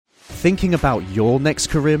thinking about your next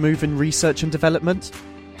career move in research and development?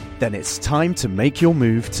 Then it's time to make your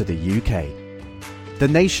move to the UK. The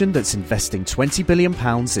nation that's investing £20 billion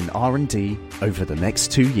in R&D over the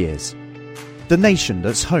next 2 years. The nation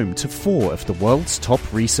that's home to 4 of the world's top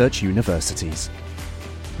research universities.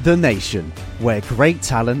 The nation where great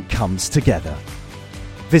talent comes together.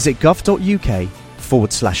 Visit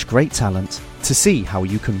gov.uk/great talent to see how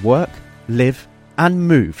you can work, live and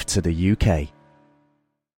move to the UK.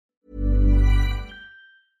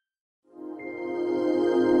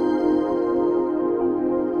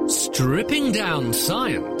 Stripping down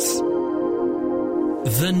science.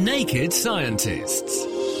 The Naked Scientists.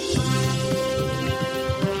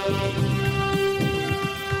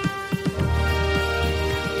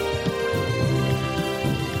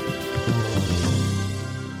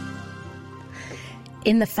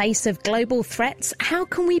 In the face of global threats, how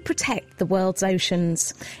can we protect the world's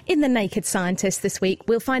oceans? In The Naked Scientist this week,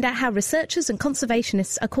 we'll find out how researchers and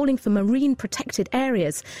conservationists are calling for marine protected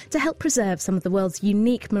areas to help preserve some of the world's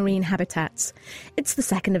unique marine habitats. It's the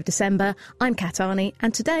 2nd of December. I'm Kat Arney,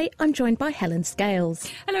 and today I'm joined by Helen Scales.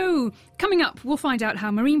 Hello. Coming up, we'll find out how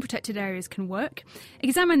marine protected areas can work,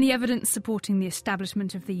 examine the evidence supporting the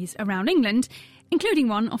establishment of these around England, including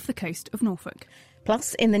one off the coast of Norfolk.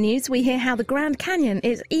 Plus, in the news, we hear how the Grand Canyon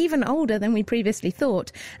is even older than we previously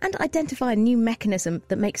thought and identify a new mechanism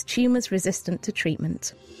that makes tumours resistant to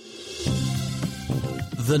treatment.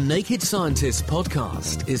 The Naked Scientists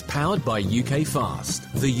podcast is powered by UK Fast,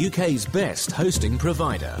 the UK's best hosting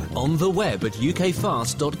provider. On the web at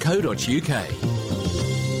ukfast.co.uk.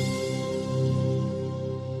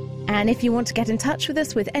 And if you want to get in touch with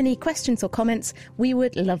us with any questions or comments, we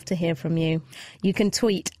would love to hear from you. You can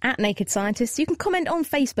tweet at Naked Scientists. You can comment on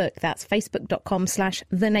Facebook. That's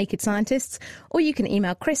facebook.com/The Naked Scientists. Or you can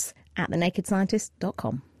email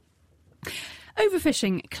chris@thenakedscientist.com.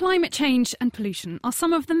 Overfishing, climate change and pollution are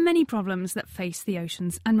some of the many problems that face the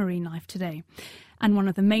oceans and marine life today. And one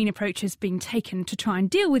of the main approaches being taken to try and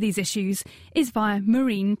deal with these issues is via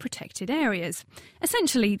marine protected areas.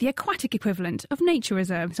 Essentially, the aquatic equivalent of nature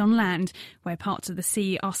reserves on land, where parts of the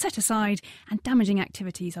sea are set aside and damaging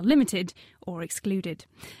activities are limited or excluded.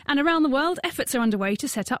 And around the world, efforts are underway to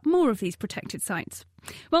set up more of these protected sites.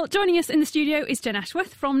 Well, joining us in the studio is Jen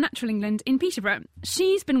Ashworth from Natural England in Peterborough.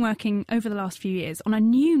 She's been working over the last few years on a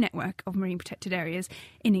new network of marine protected areas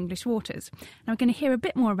in English waters. Now, we're going to hear a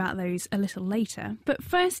bit more about those a little later. But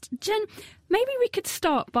first, Jen, maybe we could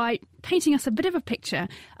start by painting us a bit of a picture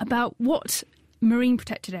about what marine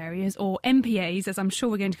protected areas, or MPAs, as I'm sure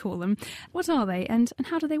we're going to call them, what are they and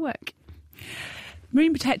how do they work?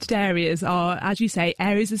 Marine protected areas are, as you say,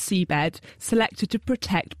 areas of seabed selected to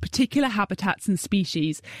protect particular habitats and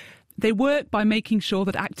species. They work by making sure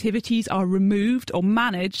that activities are removed or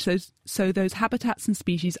managed so those habitats and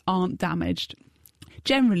species aren't damaged.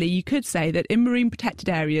 Generally, you could say that in marine protected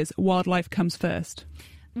areas, wildlife comes first.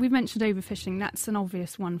 We've mentioned overfishing. That's an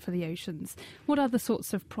obvious one for the oceans. What other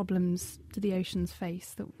sorts of problems do the oceans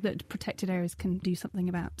face that protected areas can do something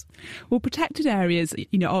about? Well, protected areas,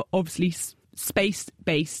 are obviously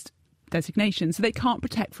space-based designations, so they can't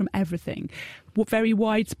protect from everything. Very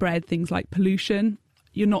widespread things like pollution,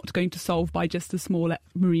 you're not going to solve by just a small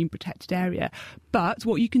marine protected area. But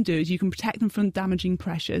what you can do is you can protect them from damaging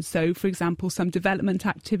pressures. So, for example, some development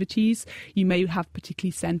activities, you may have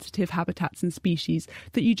particularly sensitive habitats and species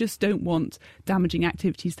that you just don't want damaging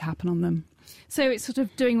activities to happen on them. So it's sort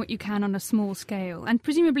of doing what you can on a small scale, and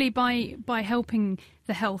presumably by helping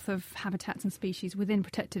the health of habitats and species within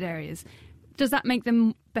protected areas. Does that make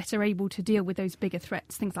them better able to deal with those bigger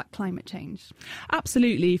threats, things like climate change?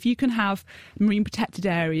 Absolutely. If you can have marine protected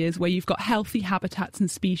areas where you've got healthy habitats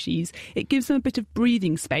and species, it gives them a bit of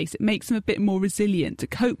breathing space. It makes them a bit more resilient to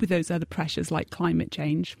cope with those other pressures like climate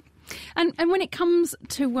change. And when it comes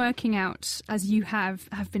to working out, as you have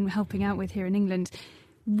been helping out with here in England,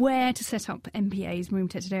 where to set up MPAs, marine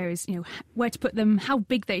protected areas, where to put them, how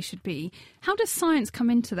big they should be. How does science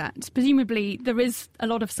come into that? Presumably there is a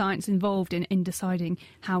lot of science involved in deciding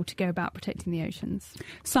how to go about protecting the oceans.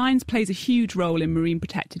 Science plays a huge role in marine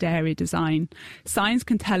protected area design. Science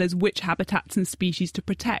can tell us which habitats and species to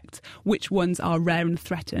protect, which ones are rare and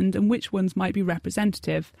threatened, and which ones might be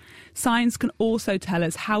representative. Science can also tell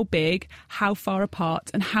us how big, how far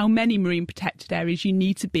apart, and how many marine protected areas you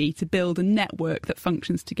need to be to build a network that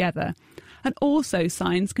functions together. And also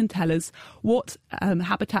science can tell us what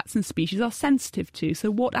habitats and species are sensitive to,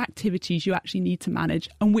 so what activities you actually need to manage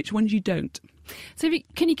and which ones you don't. So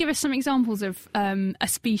can you give us some examples of a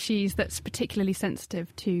species that's particularly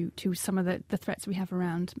sensitive to some of the threats we have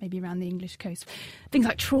around, maybe around the English coast? Things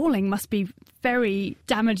like trawling must be very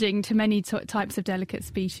damaging to many types of delicate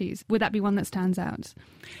species. Would that be one that stands out?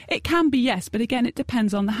 It can be, yes, but again, it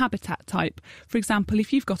depends on the habitat type. For example,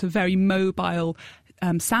 if you've got a very mobile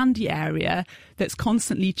sandy area that's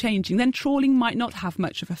constantly changing, then trawling might not have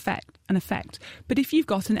much of an effect. But if you've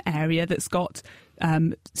got an area that's got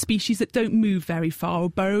species that don't move very far or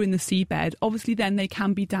burrow in the seabed, obviously then they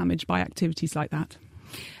can be damaged by activities like that.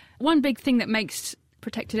 One big thing that makes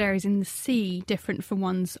protected areas in the sea different from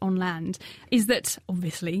ones on land is that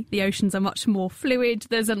obviously the oceans are much more fluid,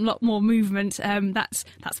 there's a lot more movement, that's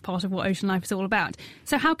part of what ocean life is all about.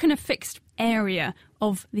 So how can a fixed area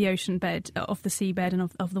of the ocean bed, of the seabed and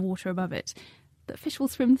of the water above it, that fish will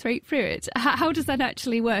swim through it? How does that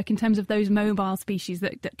actually work in terms of those mobile species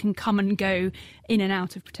that can come and go in and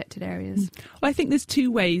out of protected areas? Well, I think there's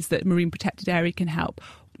two ways that marine protected area can help.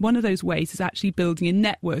 One of those ways is actually building a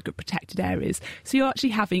network of protected areas. So you're actually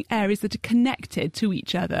having areas that are connected to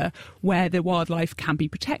each other where the wildlife can be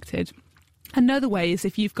protected. Another way is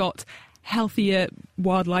if you've got healthier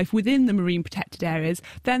wildlife within the marine protected areas,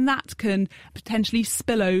 then that can potentially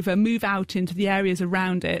spill over, move out into the areas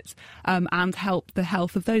around it, and help the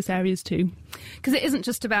health of those areas too. Because it isn't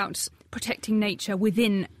just about protecting nature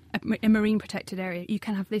within a marine protected area. You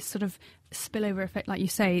can have this sort of spillover effect, like you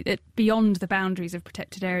say, that beyond the boundaries of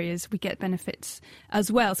protected areas we get benefits as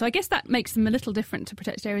well. So I guess that makes them a little different to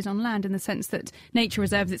protected areas on land in the sense that nature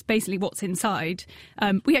reserves, it's basically what's inside.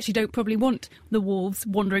 We actually don't probably want the wolves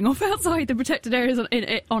wandering off outside the protected areas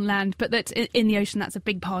on land, but that in the ocean that's a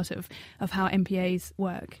big part of how MPAs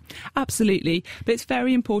work. Absolutely, but it's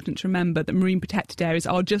very important to remember that marine protected areas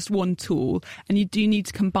are just one tool, and you do need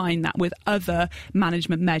to combine that with other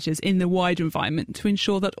management measures in the wider environment to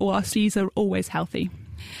ensure that all our seas are always healthy.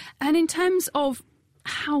 And in terms of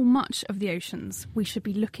how much of the oceans we should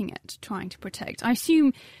be looking at trying to protect, I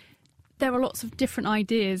assume there are lots of different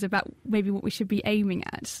ideas about maybe what we should be aiming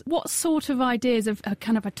at. What sort of ideas of a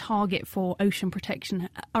kind of a target for ocean protection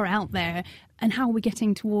are out there, and how are we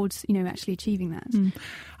getting towards, actually achieving that?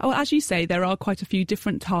 Well, as you say, there are quite a few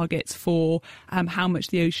different targets for how much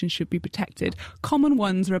the ocean should be protected. Common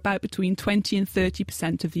ones are about between 20 and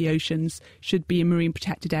 30% of the oceans should be in marine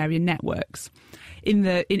protected area networks. In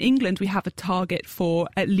England, we have a target for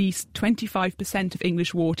at least 25% of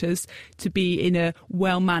English waters to be in a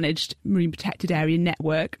well-managed marine protected area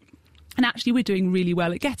network. And actually, we're doing really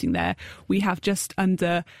well at getting there. We have just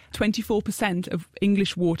under 24% of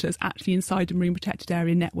English waters actually inside a marine protected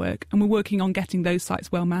area network, and we're working on getting those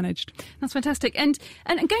sites well managed. That's fantastic. And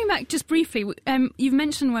going back just briefly, you've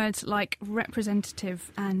mentioned words like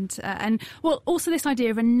representative and also this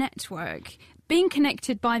idea of a network being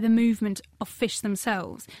connected by the movement of fish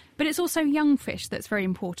themselves. But it's also young fish that's very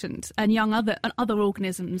important, and young other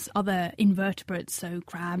organisms, other invertebrates, so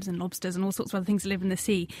crabs and lobsters and all sorts of other things that live in the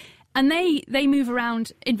sea. And they move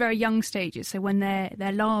around in very young stages, so when they're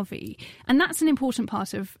larvae. And that's an important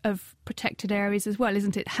part of protected areas as well,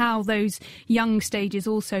 isn't it? How those young stages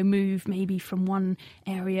also move maybe from one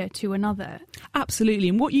area to another. Absolutely.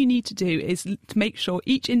 And what you need to do is to make sure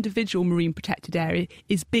each individual marine protected area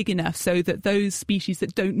is big enough so that those species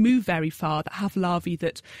that don't move very far, that have larvae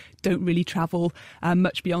that don't really travel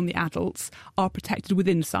much beyond the adults, are protected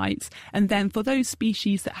within sites. And then for those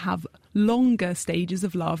species that have longer stages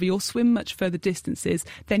of larvae or swim much further distances,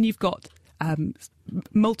 then you've got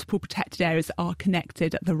multiple protected areas that are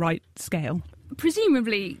connected at the right scale.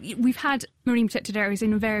 Presumably, we've had marine protected areas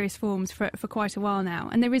in various forms for quite a while now,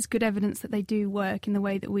 and there is good evidence that they do work in the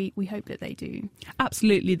way that we hope that they do.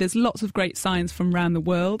 Absolutely. There's lots of great science from around the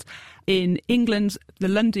world. In England, the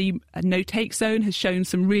Lundy no-take zone has shown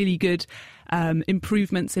some really good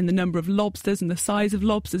improvements in the number of lobsters and the size of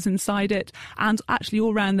lobsters inside it. And actually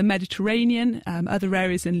all around the Mediterranean, other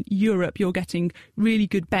areas in Europe, you're getting really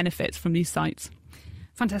good benefits from these sites.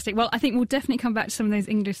 Fantastic. Well, I think we'll definitely come back to some of those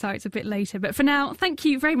English sites a bit later. But for now, thank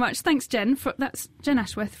you very much. Thanks, Jen. That's Jen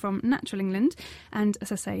Ashworth from Natural England. And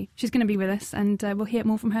as I say, she's going to be with us, and we'll hear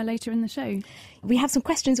more from her later in the show. We have some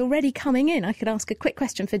questions already coming in. I could ask a quick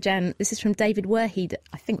question for Jen. This is from David Werheed,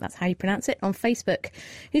 I think that's how you pronounce it, on Facebook,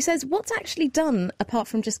 who says, what's actually done apart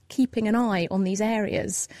from just keeping an eye on these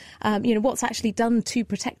areas? What's actually done to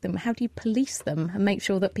protect them? How do you police them and make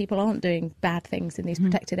sure that people aren't doing bad things in these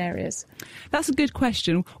protected areas? That's a good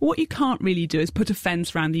question. What you can't really do is put a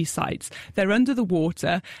fence around these sites. They're under the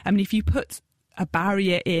water. I mean, if you put a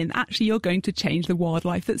barrier in, actually you're going to change the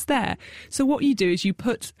wildlife that's there. So what you do is you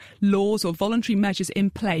put laws or voluntary measures in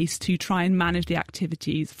place to try and manage the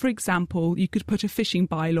activities. For example, you could put a fishing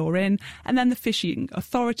bylaw in, and then the fishing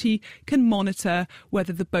authority can monitor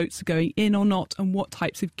whether the boats are going in or not and what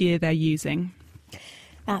types of gear they're using.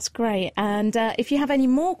 That's great. And if you have any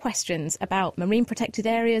more questions about marine protected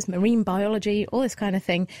areas, marine biology, all this kind of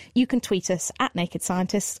thing, you can tweet us at Naked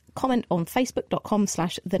Scientists, comment on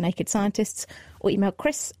facebook.com/The Naked Scientists, or email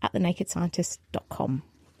chris@thenakedscientist.com.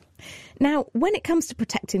 Now, when it comes to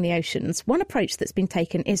protecting the oceans, one approach that's been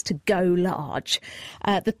taken is to go large.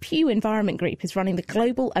 The Pew Environment Group is running the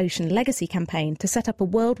Global Ocean Legacy campaign to set up a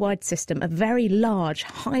worldwide system of very large,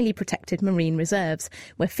 highly protected marine reserves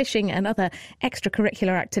where fishing and other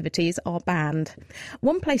extracurricular activities are banned.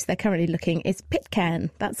 One place they're currently looking is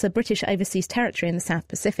Pitcairn. That's a British overseas territory in the South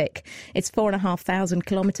Pacific. It's 4,500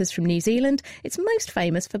 kilometres from New Zealand. It's most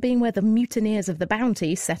famous for being where the mutineers of the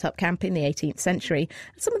Bounty set up camp in the 18th century.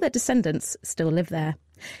 Some of their descendants still live there.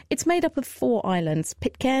 It's made up of 4 islands,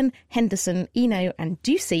 Pitcairn, Henderson, Eno and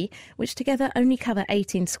Ducie, which together only cover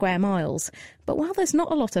 18 square miles. But while there's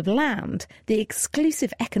not a lot of land, the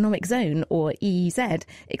Exclusive Economic Zone, or EEZ,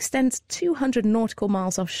 extends 200 nautical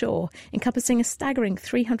miles offshore, encompassing a staggering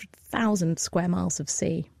 300,000 square miles of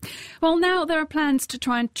sea. Well, now there are plans to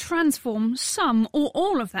try and transform some or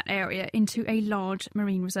all of that area into a large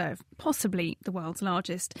marine reserve, possibly the world's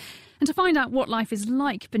largest. And to find out what life is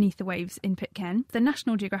like beneath the waves in Pitcairn, the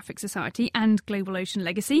National Geographic Society and Global Ocean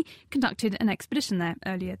Legacy conducted an expedition there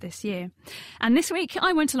earlier this year. And this week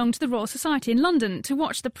I went along to the Royal Society in London to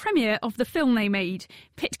watch the premiere of the film they made,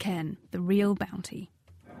 Pitcairn, The Real Bounty.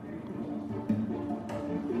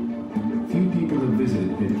 Few people have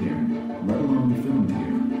visited Pitcairn, let alone filmed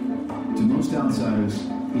here. To most outsiders,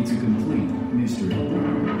 it's a complete mystery.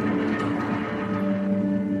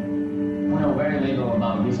 We know very little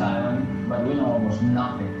about this island, but we know almost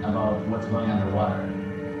nothing about what's going underwater.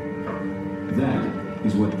 That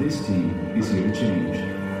is what this team is here to change.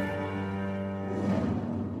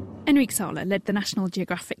 Enrique Sala led the National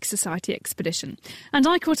Geographic Society expedition, and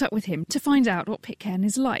I caught up with him to find out what Pitcairn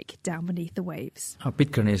is like down beneath the waves.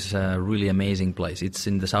 Pitcairn is a really amazing place. It's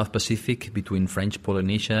in the South Pacific between French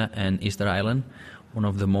Polynesia and Easter Island, one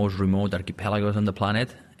of the most remote archipelagos on the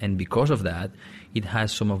planet, and because of that, it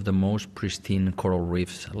has some of the most pristine coral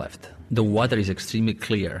reefs left. The water is extremely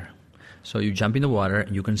clear, so you jump in the water,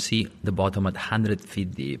 you can see the bottom at 100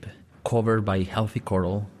 feet deep, covered by healthy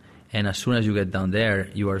coral. And as soon as you get down there,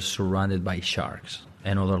 you are surrounded by sharks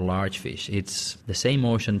and other large fish. It's the same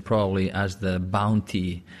ocean probably as the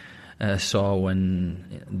Bounty saw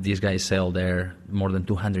when these guys sailed there more than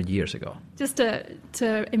 200 years ago. Just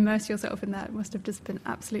to immerse yourself in that must have just been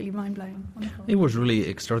absolutely mind-blowing. Wonderful. It was really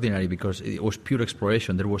extraordinary because it was pure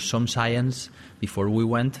exploration. There was some science before we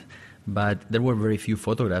went, but there were very few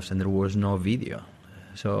photographs and there was no video.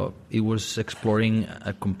 So it was exploring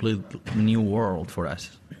a complete new world for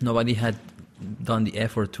us. Nobody had done the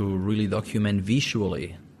effort to really document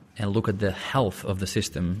visually and look at the health of the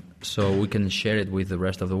system so we can share it with the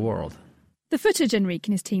rest of the world. The footage Enrique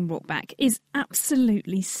and his team brought back is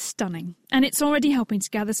absolutely stunning, and it's already helping to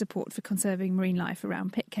gather support for conserving marine life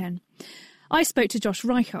around Pitcairn. I spoke to Josh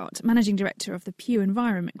Reichart, Managing Director of the Pew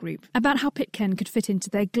Environment Group, about how Pitcairn could fit into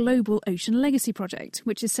their Global Ocean Legacy project,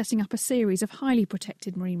 which is setting up a series of highly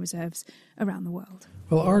protected marine reserves around the world.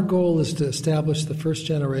 Well, our goal is to establish the first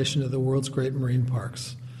generation of the world's great marine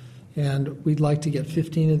parks. And we'd like to get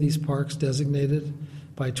 15 of these parks designated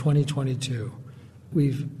by 2022.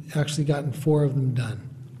 We've actually gotten 4 of them done.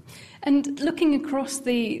 And looking across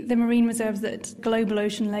the marine reserves that Global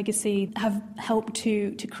Ocean Legacy have helped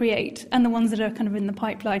to create, and the ones that are kind of in the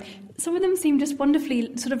pipeline, some of them seem just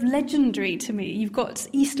wonderfully sort of legendary to me. You've got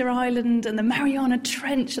Easter Island and the Mariana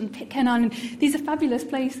Trench and Pitcairn Island. These are fabulous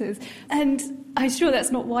places. And I'm sure that's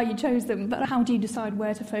not why you chose them, but how do you decide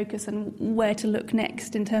where to focus and where to look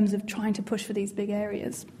next in terms of trying to push for these big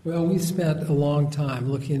areas? Well, we spent a long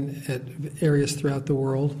time looking at areas throughout the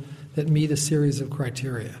world that meet a series of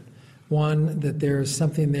criteria. 1, that there's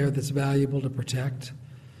something there that's valuable to protect.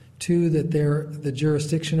 2, that the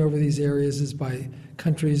jurisdiction over these areas is by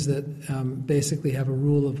countries that basically have a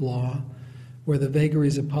rule of law, where the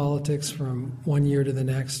vagaries of politics from one year to the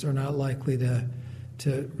next are not likely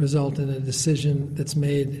to result in a decision that's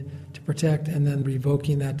made to protect and then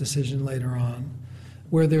revoking that decision later on,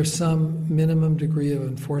 where there's some minimum degree of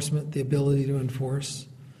enforcement, the ability to enforce,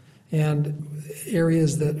 and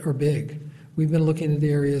areas that are big. We've been looking at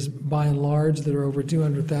areas, by and large, that are over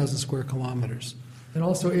 200,000 square kilometers, and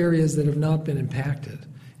also areas that have not been impacted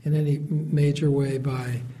in any major way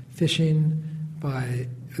by fishing, by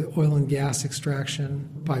oil and gas extraction,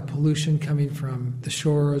 by pollution coming from the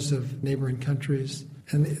shores of neighboring countries.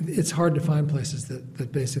 And it's hard to find places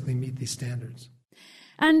that basically meet these standards.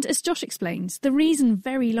 And as Josh explains, the reason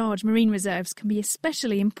very large marine reserves can be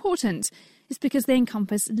especially important is because they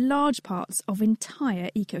encompass large parts of entire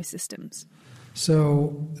ecosystems.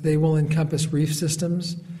 So they will encompass reef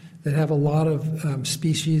systems that have a lot of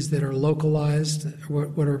species that are localized,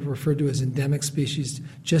 what are referred to as endemic species,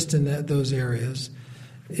 just in those areas.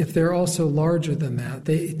 If they're also larger than that,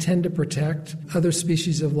 they tend to protect other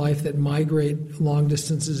species of life that migrate long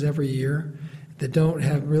distances every year, that don't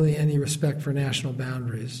have really any respect for national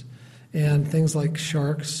boundaries. And things like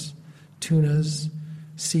sharks, tunas,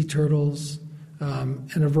 sea turtles,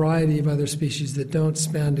 and a variety of other species that don't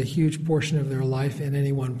spend a huge portion of their life in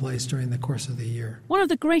any one place during the course of the year. One of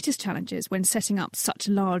the greatest challenges when setting up such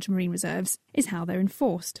large marine reserves is how they're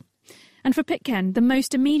enforced. And for Pitcairn, the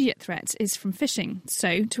most immediate threat is from fishing.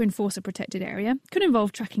 So, to enforce a protected area could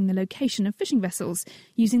involve tracking the location of fishing vessels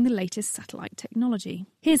using the latest satellite technology.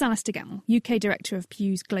 Here's Alistair Gamble, UK Director of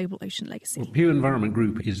Pew's Global Ocean Legacy. Well, Pew Environment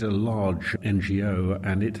Group is a large NGO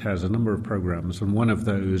and it has a number of programs, and one of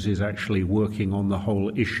those is actually working on the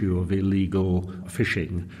whole issue of illegal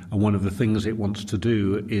fishing. And one of the things it wants to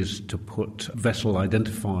do is to put vessel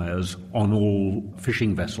identifiers on all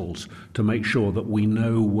fishing vessels to make sure that we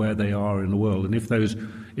know where they are in the world. And if those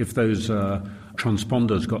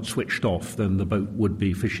transponders got switched off, then the boat would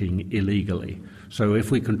be fishing illegally. So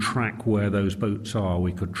if we can track where those boats are,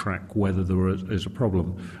 we could track whether there is a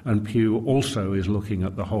problem. And Pew also is looking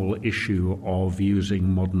at the whole issue of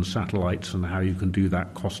using modern satellites and how you can do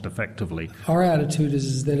that cost effectively. Our attitude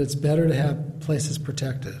is that it's better to have places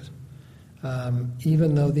protected,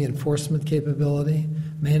 even though the enforcement capability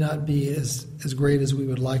may not be as great as we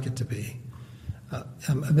would like it to be.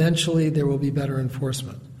 Eventually there will be better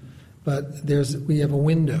enforcement, but we have a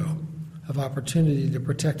window of opportunity to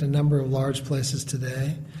protect a number of large places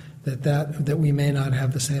today that we may not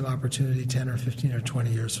have the same opportunity 10 or 15 or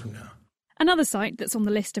 20 years from now. Another site that's on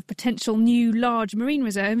the list of potential new large marine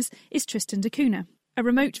reserves is Tristan da Cunha, a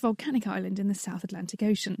remote volcanic island in the South Atlantic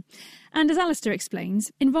Ocean. And as Alistair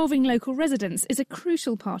explains, involving local residents is a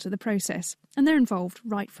crucial part of the process, and they're involved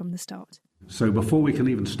right from the start. So before we can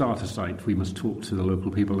even start a site, we must talk to the local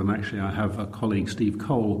people. And actually, I have a colleague, Steve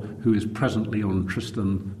Cole, who is presently on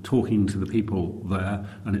Tristan talking to the people there.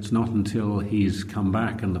 And it's not until he's come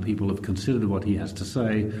back and the people have considered what he has to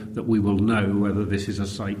say that we will know whether this is a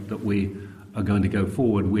site that we are going to go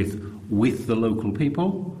forward with the local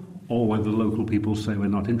people, or whether the local people say we're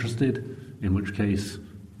not interested, in which case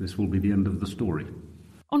this will be the end of the story.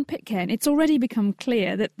 On Pitcairn, it's already become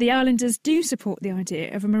clear that the islanders do support the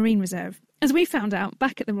idea of a marine reserve, as we found out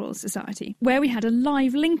back at the Royal Society, where we had a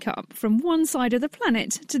live link-up from one side of the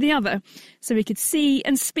planet to the other, so we could see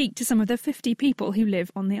and speak to some of the 50 people who live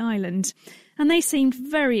on the island. And they seemed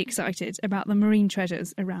very excited about the marine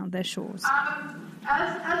treasures around their shores.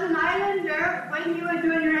 As an islander, when you were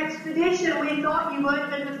doing your expedition, we thought you weren't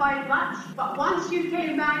going to find much. But once you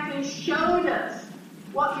came back and showed us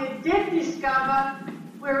what you did discover,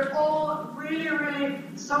 we're all really, really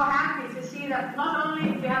so happy to see that not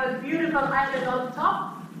only we have a beautiful island on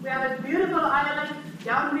top, we have a beautiful island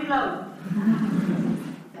down below.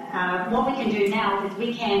 What we can do now is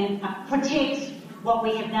we can protect what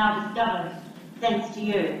we have now discovered, thanks to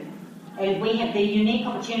you. And we have the unique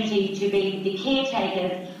opportunity to be the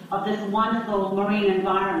caretakers of this wonderful marine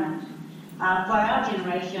environment for our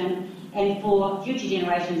generation and for future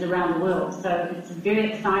generations around the world. So it's a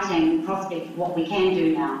very exciting prospect of what we can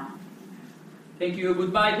do now. Thank you.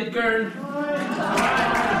 Goodbye, Pitcairn.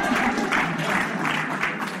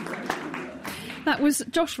 That was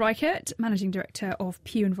Josh Reichert, Managing Director of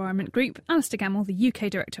Pew Environment Group, Alistair Gamble, the UK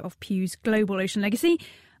Director of Pew's Global Ocean Legacy,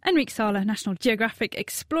 Enrique Sala, National Geographic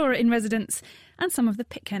Explorer in Residence, and some of the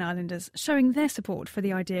Pitcairn Islanders showing their support for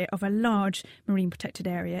the idea of a large marine protected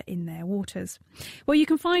area in their waters. Well, you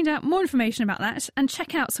can find out more information about that and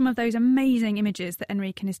check out some of those amazing images that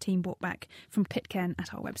Enrique and his team brought back from Pitcairn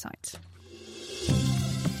at our website.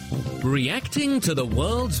 Reacting to the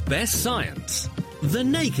world's best science. The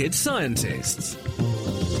Naked Scientists.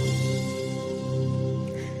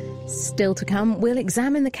 Still to come, we'll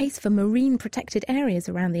examine the case for marine protected areas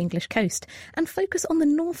around the English coast and focus on the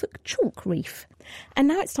Norfolk Chalk Reef. And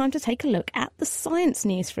now it's time to take a look at the science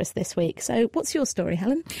news for us this week. So what's your story,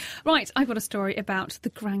 Helen? Right, I've got a story about the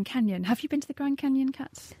Grand Canyon. Have you been to the Grand Canyon,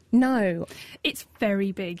 Kat? No. It's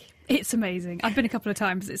very big. It's amazing. I've been a couple of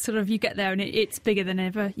times. It's sort of, you get there and it's bigger than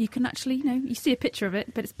ever. You can actually, you see a picture of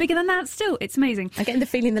it, but it's bigger than that still. It's amazing. I'm getting the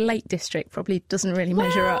feeling the Lake District probably doesn't really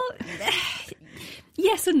measure up.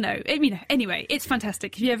 Yes and no. Anyway, it's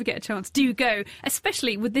fantastic. If you ever get a chance, do go,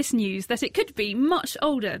 especially with this news that it could be much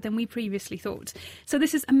older than we previously thought. So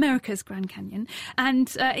this is America's Grand Canyon,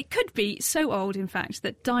 and it could be so old, in fact,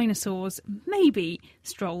 that dinosaurs maybe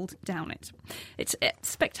strolled down it. It's a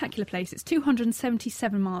spectacular place. It's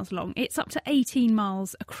 277 miles long. It's up to 18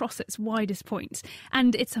 miles across its widest point,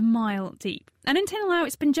 and it's a mile deep. And until now,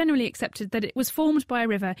 it's been generally accepted that it was formed by a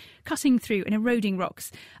river cutting through and eroding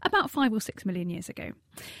rocks about 5 or 6 million years ago.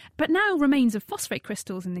 But now remains of phosphate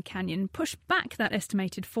crystals in the canyon push back that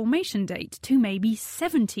estimated formation date to maybe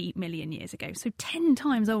 70 million years ago, so 10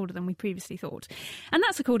 times older than we previously thought. And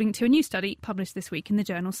that's according to a new study published this week in the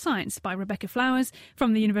journal Science by Rebecca Flowers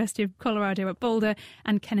from the University of Colorado at Boulder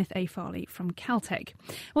and Kenneth A. Farley from Caltech.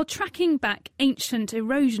 Well, tracking back ancient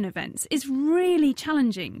erosion events is really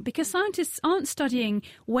challenging because scientists aren't studying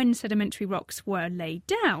when sedimentary rocks were laid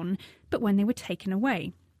down, but when they were taken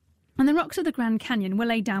away. And the rocks of the Grand Canyon were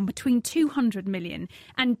laid down between 200 million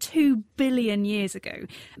and 2 billion years ago.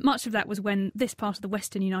 Much of that was when this part of the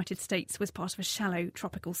western United States was part of a shallow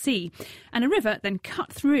tropical sea. And a river then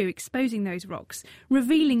cut through, exposing those rocks,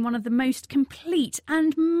 revealing one of the most complete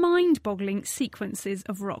and mind-boggling sequences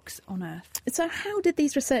of rocks on Earth. So how did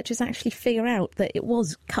these researchers actually figure out that it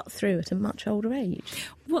was cut through at a much older age?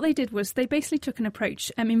 What they did was they basically took an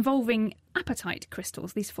approach involving apatite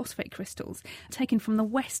crystals, these phosphate crystals, taken from the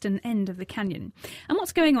western end of the canyon. And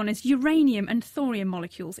what's going on is uranium and thorium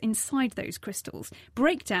molecules inside those crystals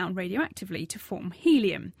break down radioactively to form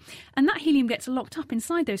helium. And that helium gets locked up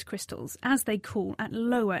inside those crystals as they cool at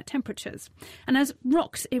lower temperatures. And as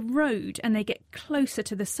rocks erode and they get closer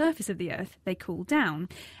to the surface of the Earth, they cool down.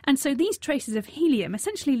 And so these traces of helium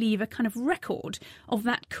essentially leave a kind of record of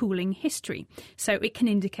that cooling history. So it can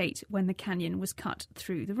indicate when the canyon was cut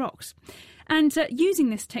through the rocks. And using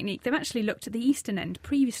this technique, they've actually looked at the eastern end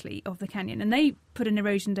previously of the canyon, and they put an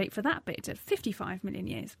erosion date for that bit at 55 million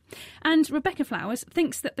years. And Rebecca Flowers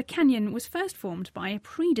thinks that the canyon was first formed by a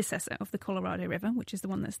predecessor of the Colorado River, which is the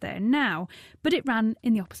one that's there now, but it ran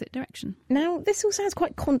in the opposite direction. Now, this all sounds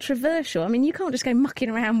quite controversial. I mean, you can't just go mucking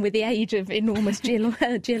around with the age of enormous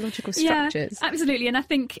geological structures. Yeah, absolutely. And I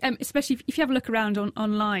think, especially if you have a look around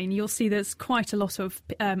online, you'll see there's quite a lot of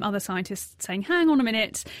other scientists saying, hang on a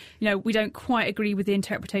minute, we don't quite agree with the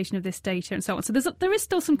interpretation of this data and so on. So there is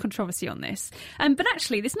still some controversy on this. But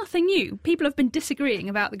actually, there's nothing new. People have been disagreeing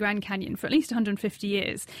about the Grand Canyon for at least 150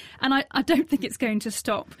 years. And I don't think it's going to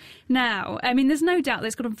stop now. I mean, there's no doubt that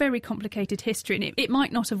it's got a very complicated history, and it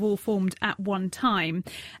might not have all formed at one time.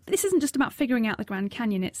 But this isn't just about figuring out the Grand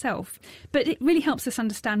Canyon itself, but it really helps us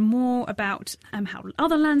understand more about how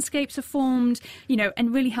other landscapes are formed,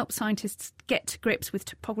 and really help scientists get to grips with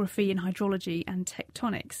topography and hydrology and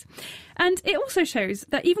tectonics. And it also shows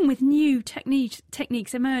that even with new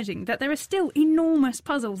techniques emerging, that there are still enormous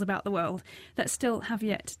puzzles about the world that still have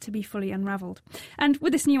yet to be fully unravelled. And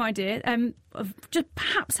with this new idea of just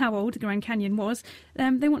perhaps how old the Grand Canyon was,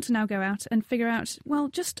 they want to now go out and figure out, well,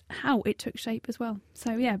 just how it took shape as well.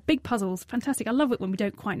 So, yeah, big puzzles. Fantastic. I love it when we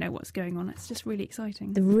don't quite know what's going on. It's just really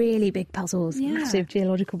exciting. The really big puzzles, massive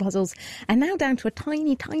geological puzzles. And now down to a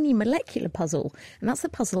tiny, tiny molecular puzzle. And that's the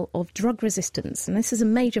puzzle of drug resistance. And this is a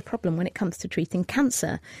major problem when it comes to treating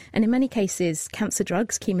cancer. And in many cases, cancer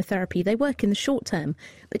drugs, chemotherapy, they work in the short term.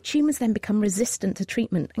 But tumours then become resistant to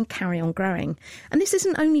treatment and carry on growing. And this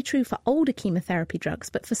isn't only true for older chemotherapy drugs,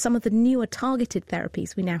 but for some of the newer targeted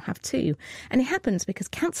therapies we now have too. And it happens because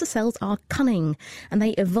cancer cells are cunning and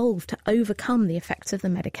they evolve to overcome the effects of the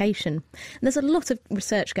medication. And there's a lot of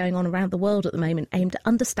research going on around the world at the moment aimed at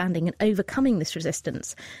understanding and overcoming this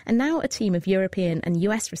resistance. And now a team of European and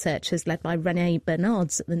US researchers led by René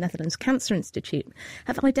Bernards at the Netherlands Cancer Institute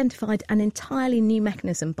have identified an entirely new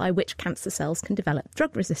mechanism by which cancer cells can develop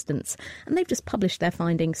drug resistance. And they've just published their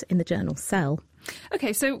findings in the journal Cell.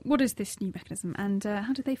 OK, so what is this new mechanism and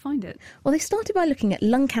how did they find it? Well, they started by looking at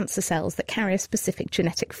lung cancer cells that carry a specific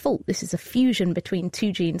genetic fault. This is a fusion between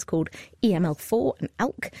two genes called EML4 and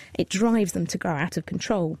ALK. It drives them to grow out of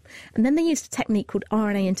control. And then they used a technique called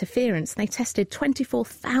RNA interference. They tested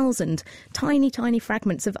 24,000 tiny, tiny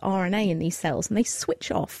fragments of RNA in these cells, and they switch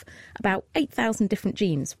off about 8,000 different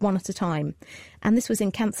genes, one at a time. And this was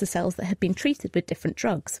in cancer cells that had been treated with different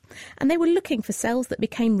drugs. And they were looking for cells that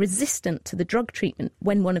became resistant to the drug treatment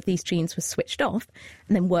when one of these genes was switched off,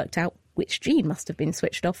 and then worked out which gene must have been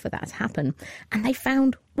switched off for that to happen. And they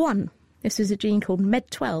found one. This was a gene called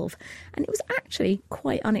MED12, and it was actually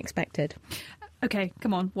quite unexpected. OK,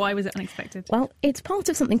 come on. Why was it unexpected? Well, it's part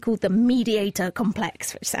of something called the mediator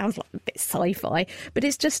complex, which sounds like a bit sci-fi, but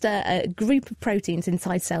it's just a group of proteins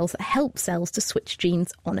inside cells that help cells to switch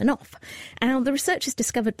genes on and off. Now, the researchers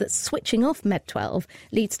discovered that switching off MED12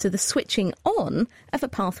 leads to the switching on of a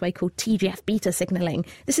pathway called TGF-beta signalling.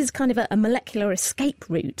 This is kind of a molecular escape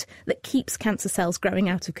route that keeps cancer cells growing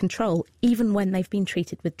out of control, even when they've been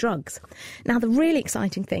treated with drugs. Now, the really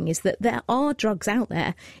exciting thing is that there are drugs out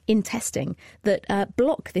there in testing that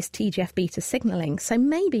block this TGF-beta signalling, so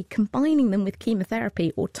maybe combining them with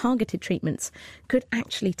chemotherapy or targeted treatments could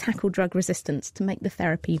actually tackle drug resistance to make the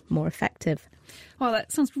therapy more effective. Well,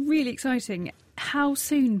 that sounds really exciting. How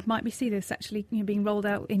soon might we see this actually being rolled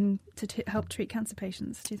out to help treat cancer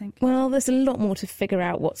patients, do you think? Well, there's a lot more to figure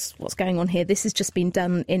out what's going on here. This has just been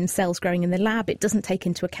done in cells growing in the lab. It doesn't take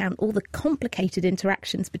into account all the complicated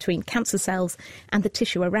interactions between cancer cells and the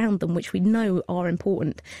tissue around them, which we know are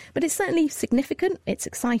important. But it's certainly significant, it's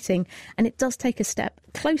exciting, and it does take a step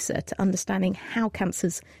closer to understanding how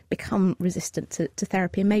cancers become resistant to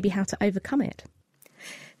therapy and maybe how to overcome it.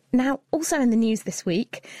 Now, also in the news this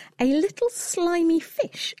week, a little slimy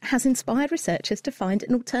fish has inspired researchers to find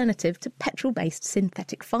an alternative to petrol-based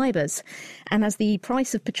synthetic fibres. And as the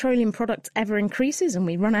price of petroleum products ever increases and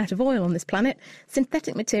we run out of oil on this planet,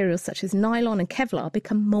 synthetic materials such as nylon and Kevlar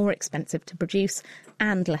become more expensive to produce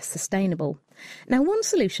and less sustainable. Now, one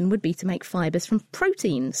solution would be to make fibres from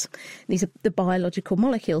proteins. These are the biological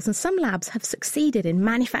molecules, and some labs have succeeded in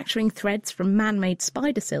manufacturing threads from man-made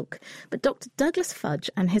spider silk. But Dr. Douglas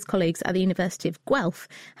Fudge and his colleagues at the University of Guelph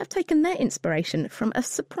have taken their inspiration from a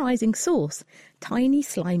surprising source, tiny,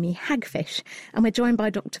 slimy hagfish. And we're joined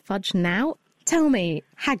by Dr. Fudge now. Tell me,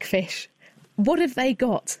 hagfish, what have they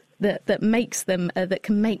got that makes them, that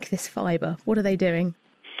can make this fibre? What are they doing?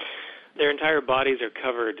 Their entire bodies are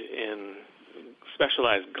covered in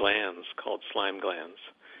specialized glands called slime glands.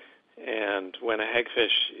 And when a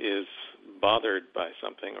hagfish is bothered by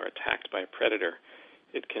something or attacked by a predator,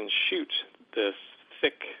 it can shoot this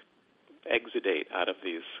thick exudate out of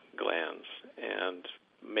these glands and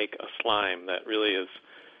make a slime that really is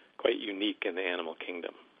quite unique in the animal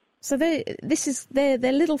kingdom. So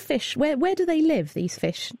they're little fish. Where do they live, these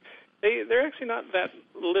fish? They're actually not that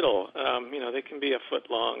little. They can be a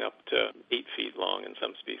foot long up to 8 feet long in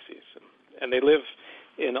some species. And they live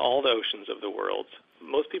in all the oceans of the world.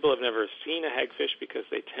 Most people have never seen a hagfish because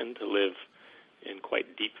they tend to live in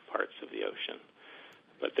quite deep parts of the ocean.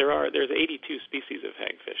 But there's 82 species of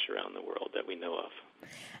hagfish around the world that we know of.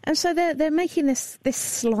 And so they're making this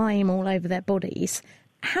slime all over their bodies.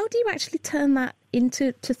 How do you actually turn that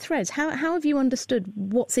into threads? How have you understood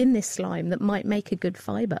what's in this slime that might make a good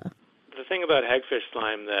fibre? The thing about hagfish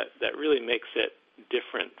slime that really makes it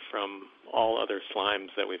different from all other slimes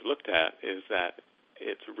that we've looked at is that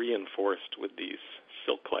it's reinforced with these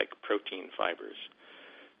silk-like protein fibers.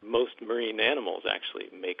 Most marine animals actually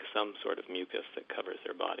make some sort of mucus that covers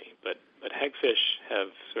their body, but hagfish have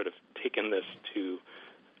sort of taken this to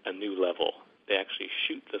a new level. They actually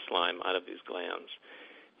shoot the slime out of these glands,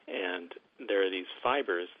 and there are these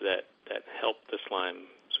fibers that help the slime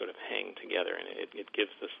sort of hang together, and it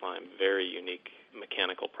gives the slime very unique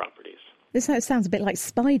mechanical properties. This sounds a bit like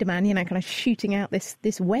Spider-Man, kind of shooting out this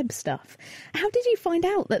web stuff. How did you find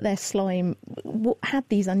out that their slime had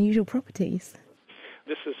these unusual properties?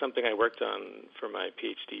 This is something I worked on for my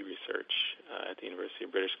PhD research at the University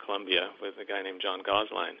of British Columbia with a guy named John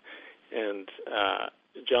Gosline. And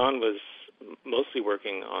John was mostly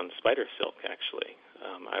working on spider silk, actually.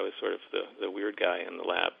 I was sort of the weird guy in the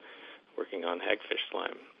lab working on hagfish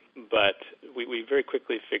slime. But we very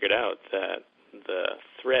quickly figured out that the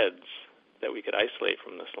threads that we could isolate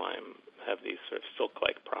from the slime have these sort of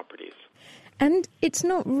silk-like properties. And it's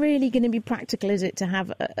not really going to be practical, is it, to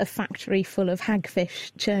have a factory full of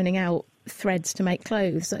hagfish churning out threads to make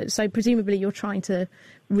clothes? So presumably you're trying to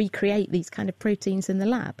recreate these kind of proteins in the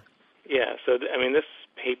lab. Yeah, so this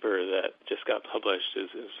paper that just got published is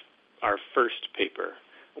our first paper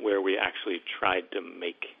where we actually tried to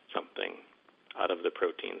make something out of the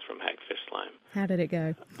proteins from hagfish slime. How did it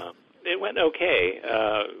go? It went okay.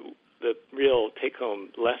 The real take-home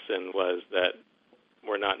lesson was that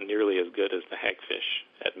we're not nearly as good as the hagfish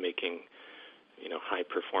at making,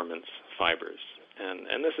 high-performance fibers.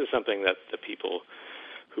 And this is something that the people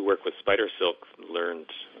who work with spider silk learned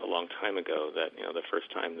a long time ago, that, the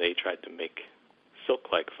first time they tried to make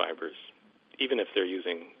silk-like fibers, even if they're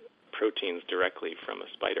using proteins directly from a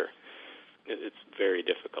spider, it's very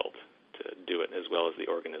difficult to do it as well as the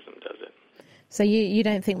organism does it. So you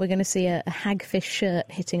don't think we're going to see a hagfish shirt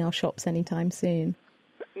hitting our shops anytime soon?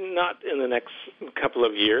 Not in the next couple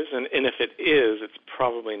of years, and if it is, it's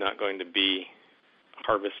probably not going to be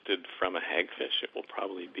harvested from a hagfish. It will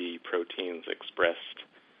probably be proteins expressed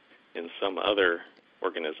in some other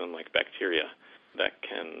organism like bacteria that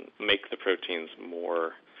can make the proteins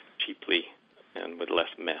more cheaply and with less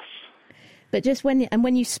mess. But just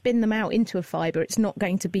when you spin them out into a fibre, it's not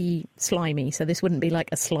going to be slimy, so this wouldn't be like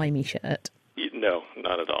a slimy shirt. No,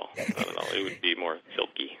 not at all. Not at all. It would be more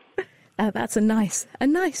silky. That's a nice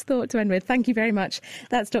thought to end with. Thank you very much.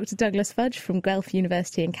 That's Dr. Douglas Fudge from Guelph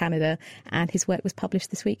University in Canada, and his work was published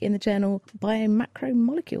this week in the journal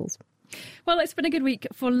Biomacromolecules. Well, it's been a good week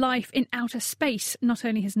for life in outer space. Not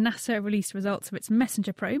only has NASA released results of its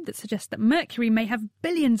MESSENGER probe that suggest that Mercury may have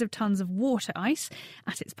billions of tons of water ice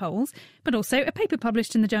at its poles, but also a paper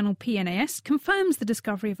published in the journal PNAS confirms the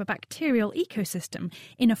discovery of a bacterial ecosystem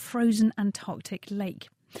in a frozen Antarctic lake.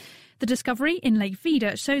 The discovery in Lake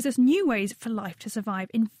Vida shows us new ways for life to survive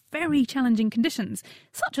in very challenging conditions,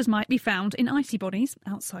 such as might be found in icy bodies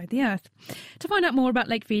outside the Earth. To find out more about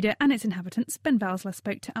Lake Vida and its inhabitants, Ben Valsler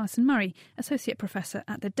spoke to Alison Murray, Associate Professor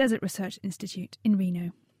at the Desert Research Institute in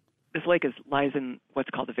Reno. This lake lies in what's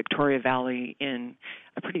called the Victoria Valley in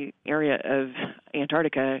a pretty area of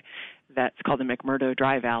Antarctica that's called the McMurdo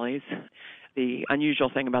Dry Valleys. The unusual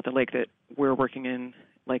thing about the lake that we're working in,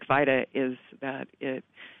 Lake Vida, is that it's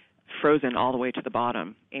frozen all the way to the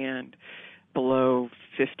bottom, and below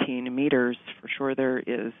 15 meters for sure there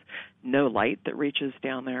is no light that reaches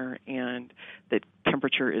down there, and the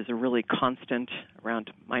temperature is a really constant around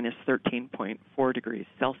minus 13.4 degrees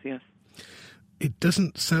Celsius. It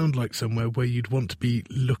doesn't sound like somewhere where you'd want to be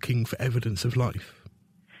looking for evidence of life.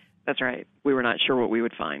 That's right. We were not sure what we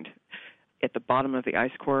would find. At the bottom of the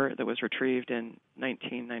ice core that was retrieved in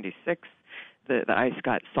 1996, the ice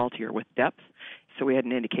got saltier with depth, so we had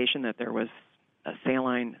an indication that there was a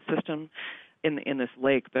saline system in this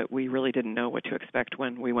lake, but we really didn't know what to expect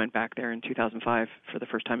when we went back there in 2005 for the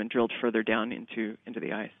first time and drilled further down into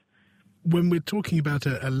the ice. When we're talking about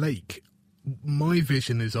a lake, my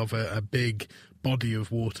vision is of a big body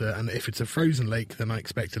of water, and if it's a frozen lake, then I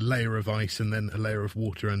expect a layer of ice and then a layer of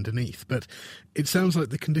water underneath. But it sounds like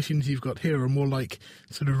the conditions you've got here are more like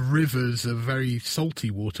sort of rivers of very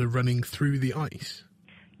salty water running through the ice.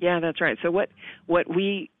 Yeah, that's right. So what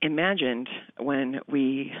we imagined when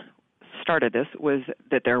we started this was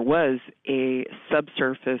that there was a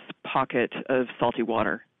subsurface pocket of salty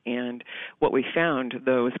water. And what we found,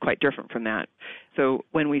 though, is quite different from that. So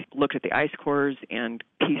when we looked at the ice cores and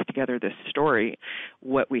pieced together this story,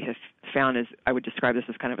 what we have found is, I would describe this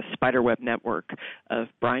as kind of a spiderweb network of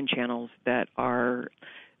brine channels that are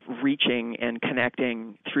reaching and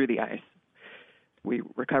connecting through the ice. We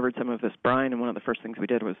recovered some of this brine, and one of the first things we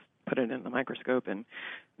did was put it in the microscope, and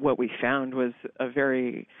what we found was a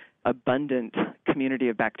very abundant community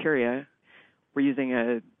of bacteria. We're using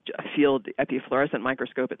a field epifluorescent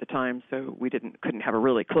microscope at the time, so we couldn't have a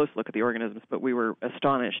really close look at the organisms, but we were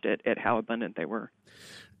astonished at how abundant they were.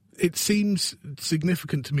 It seems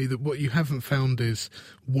significant to me that what you haven't found is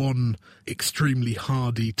one extremely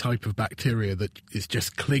hardy type of bacteria that is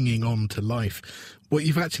just clinging on to life. What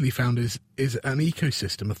you've actually found is an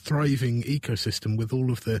ecosystem, a thriving ecosystem with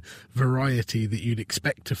all of the variety that you'd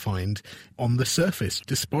expect to find on the surface.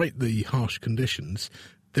 Despite the harsh conditions,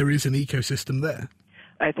 there is an ecosystem there.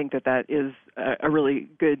 I think that is a really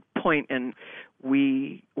good point, and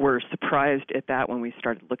we were surprised at that when we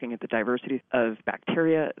started looking at the diversity of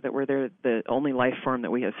bacteria that were there. The only life form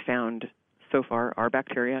that we have found so far are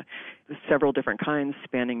bacteria, several different kinds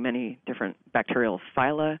spanning many different bacterial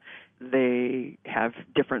phyla. They have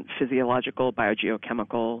different physiological,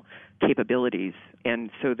 biogeochemical capabilities,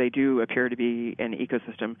 and so they do appear to be an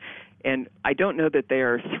ecosystem. And I don't know that they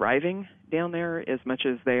are thriving down there as much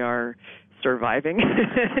as they are surviving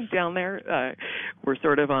down there. We're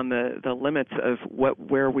sort of on the limits of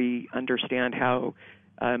where we understand how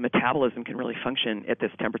metabolism can really function at this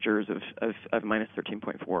temperatures of minus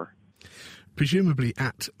 13.4. Presumably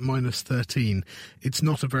at minus 13, it's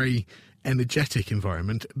not a very energetic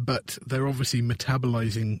environment, but they're obviously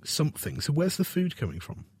metabolizing something. So where's the food coming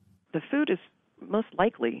from? The food is most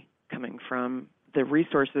likely coming from the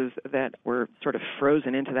resources that were sort of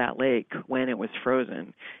frozen into that lake when it was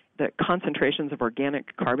frozen. The concentrations of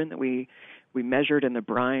organic carbon that we measured in the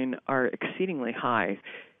brine are exceedingly high.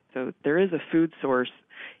 So there is a food source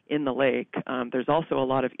in the lake. There's also a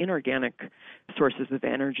lot of inorganic sources of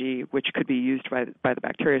energy which could be used by the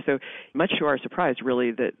bacteria. So much to our surprise,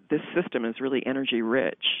 really, that this system is really energy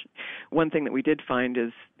rich. One thing that we did find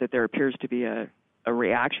is that there appears to be a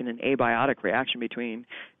reaction, an abiotic reaction between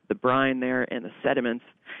the brine there and the sediments.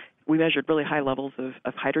 We measured really high levels of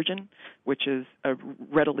hydrogen, which is a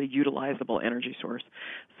readily utilizable energy source.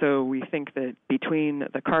 So we think that between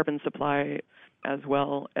the carbon supply as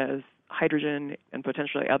well as hydrogen and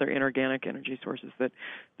potentially other inorganic energy sources, that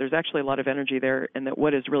there's actually a lot of energy there, and that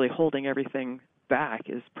what is really holding everything back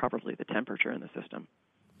is probably the temperature in the system.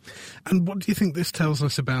 And what do you think this tells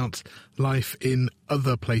us about life in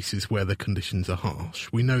other places where the conditions are harsh?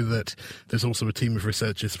 We know that there's also a team of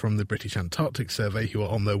researchers from the British Antarctic Survey who are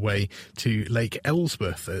on their way to Lake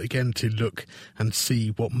Ellsworth, again to look and see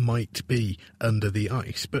what might be under the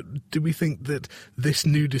ice. But do we think that this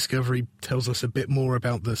new discovery tells us a bit more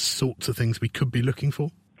about the sorts of things we could be looking for?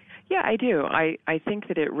 Yeah, I do. I think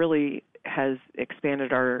that it really has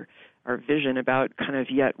expanded our vision about kind of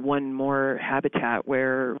yet one more habitat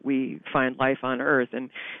where we find life on Earth. And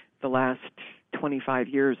the last 25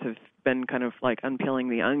 years have been kind of like unpeeling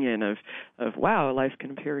the onion of wow, life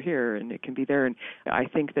can appear here and it can be there. And I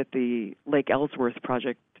think that the Lake Ellsworth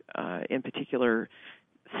project in particular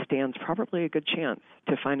stands probably a good chance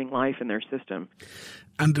to finding life in their system.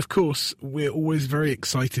 And of course, we're always very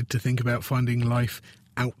excited to think about finding life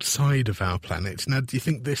outside of our planet. Now, do you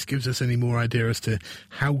think this gives us any more idea as to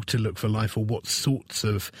how to look for life, or what sorts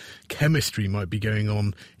of chemistry might be going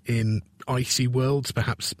on in icy worlds,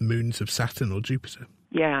 perhaps moons of Saturn or Jupiter?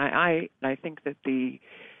 Yeah, I think that the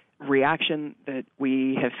reaction that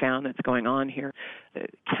we have found that's going on here, the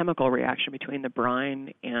chemical reaction between the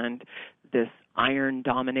brine and this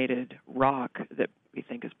iron-dominated rock that we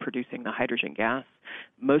think is producing the hydrogen gas,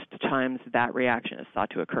 most times that reaction is thought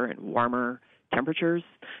to occur in warmer temperatures.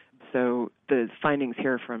 So the findings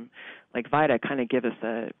here from Lake Vida kind of give us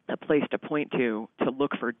a place to point to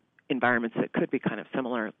look for environments that could be kind of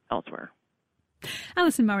similar elsewhere.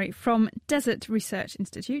 Alison Murray from Desert Research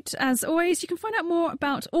Institute. As always, you can find out more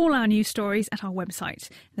about all our news stories at our website,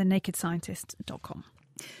 thenakedscientist.com.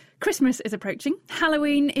 Christmas is approaching,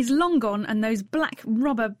 Halloween is long gone, and those black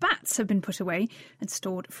rubber bats have been put away and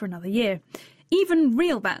stored for another year. Even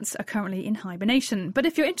real bats are currently in hibernation. But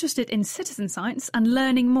if you're interested in citizen science and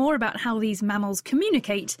learning more about how these mammals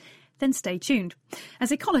communicate, then stay tuned,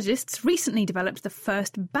 as ecologists recently developed the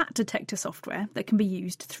first bat detector software that can be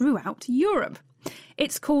used throughout Europe.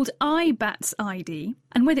 It's called iBats ID,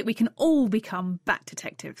 and with it we can all become bat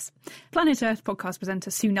detectives. Planet Earth podcast presenter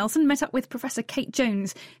Sue Nelson met up with Professor Kate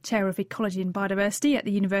Jones, Chair of Ecology and Biodiversity at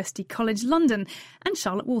the University College London, and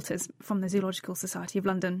Charlotte Walters from the Zoological Society of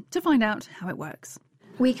London to find out how it works.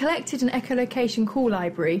 We collected an echolocation call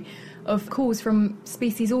library of calls from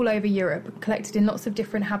species all over Europe, collected in lots of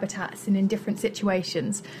different habitats and in different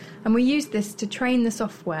situations. And we used this to train the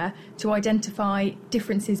software to identify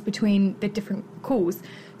differences between the different calls.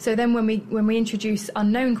 So then when we introduce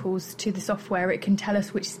unknown calls to the software, it can tell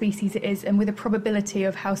us which species it is and with a probability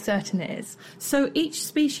of how certain it is. So each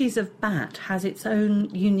species of bat has its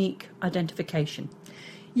own unique identification?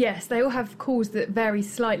 Yes, they all have calls that vary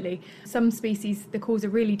slightly. Some species, the calls are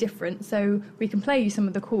really different, so we can play you some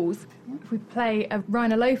of the calls. If we play a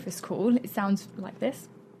Rhinolophus call, it sounds like this.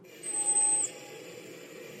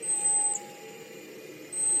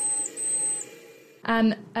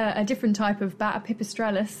 And a different type of bat, a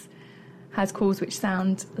Pipistrellus, has calls which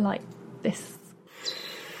sound like this.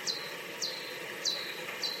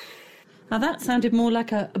 Now that sounded more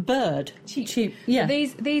like a bird. Cheep. Yeah.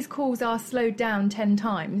 These calls are slowed down 10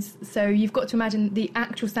 times, so you've got to imagine the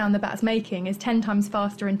actual sound the bat's making is 10 times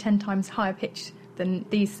faster and 10 times higher pitched than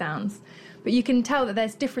these sounds. But you can tell that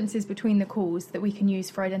there's differences between the calls that we can use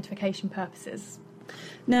for identification purposes.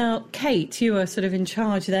 Now, Kate, you were sort of in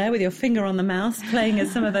charge there with your finger on the mouse, playing at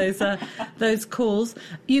some of those calls.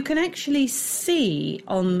 You can actually see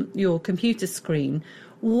on your computer screen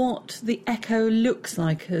what the echo looks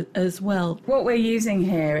like as well. What we're using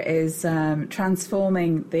here is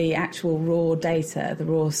transforming the actual raw data, the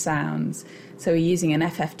raw sounds. So we're using an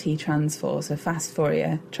FFT transform, so fast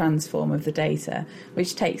Fourier transform of the data,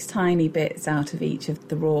 which takes tiny bits out of each of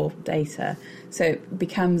the raw data. So it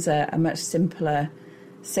becomes a much simpler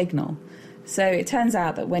signal. So it turns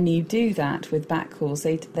out that when you do that with bat calls,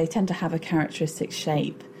 they tend to have a characteristic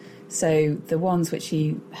shape. So the ones which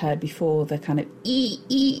you heard before, the kind of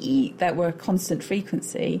ee that were a constant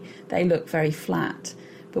frequency, they look very flat.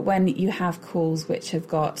 But when you have calls which have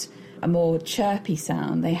got a more chirpy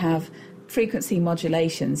sound, they have frequency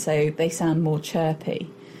modulation, so they sound more chirpy.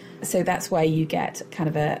 So that's where you get kind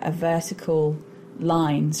of a vertical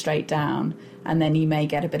line straight down, and then you may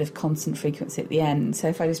get a bit of constant frequency at the end. So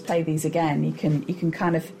if I just play these again, you can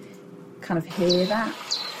kind of hear that.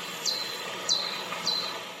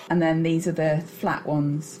 And then these are the flat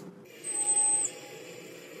ones.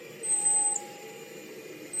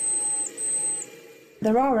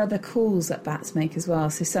 There are other calls that bats make as well.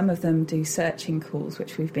 So some of them do searching calls,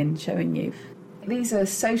 which we've been showing you. These are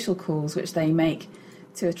social calls which they make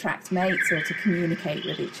to attract mates or to communicate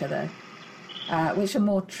with each other, which are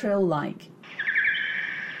more trill-like.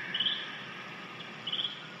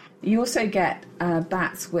 You also get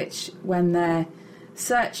bats which, when they're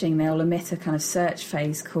searching, they'll emit a kind of search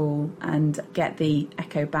phase call and get the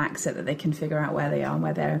echo back so that they can figure out where they are and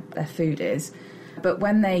where their food is. But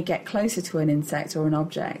when they get closer to an insect or an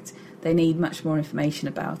object, they need much more information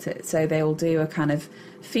about it. So they'll do a kind of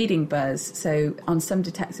feeding buzz. So on some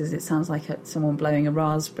detectors, it sounds like someone blowing a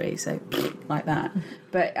raspberry, so like that.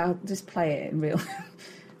 But I'll just play it in real,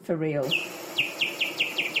 for real.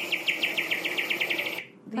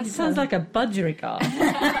 That sounds like a budgerigar.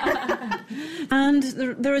 And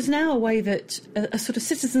there is now a way that a sort of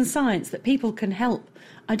citizen science that people can help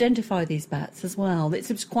identify these bats as well.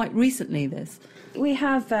 It's quite recently, this. We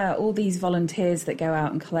have all these volunteers that go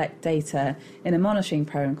out and collect data in a monitoring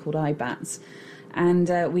program called iBats, and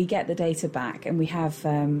we get the data back, and we have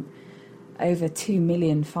over 2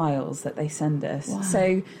 million files that they send us. Wow.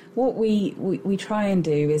 So what we try and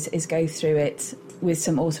do is go through it with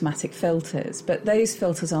some automatic filters, but those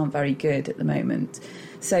filters aren't very good at the moment.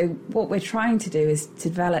 So what we're trying to do is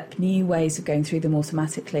develop new ways of going through them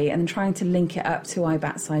automatically and trying to link it up to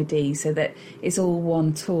iBats ID so that it's all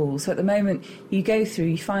one tool. So at the moment, you go through,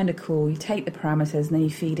 you find a call, you take the parameters, and then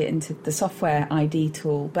you feed it into the software ID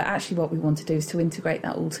tool. But actually what we want to do is to integrate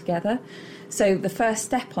that all together. So the first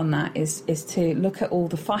step on that is to look at all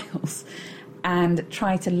the files and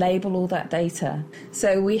try to label all that data.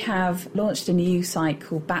 So we have launched a new site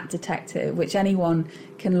called Bat Detective, which anyone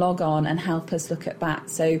can log on and help us look at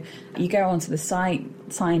bats. So you go onto the site,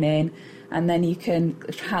 sign in, and then you can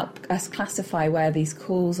help us classify where these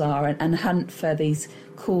calls are and hunt for these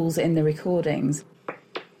calls in the recordings.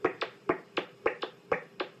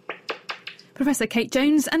 Professor Kate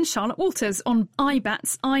Jones and Charlotte Walters on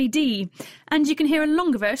iBats ID. And you can hear a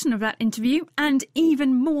longer version of that interview and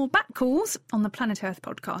even more bat calls on the Planet Earth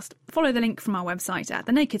podcast. Follow the link from our website at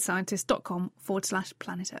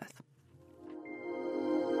thenakedscientist.com/Planet Earth.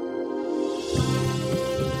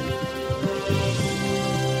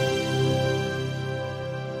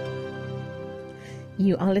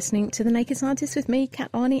 You are listening to The Naked Scientist with me,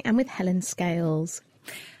 Kat Arney, and with Helen Scales.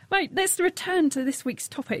 Right, let's return to this week's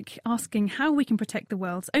topic, asking how we can protect the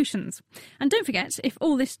world's oceans. And don't forget, if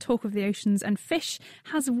all this talk of the oceans and fish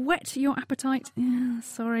has whet your appetite,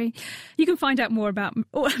 sorry, you can find out more about,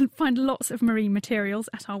 or find lots of marine materials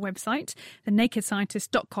at our website,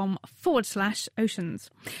 thenakedscientist.com/oceans.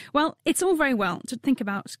 Well, it's all very well to think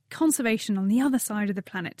about conservation on the other side of the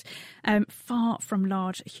planet, far from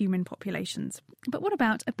large human populations. But what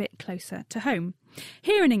about a bit closer to home?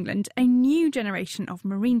 Here in England, a new generation of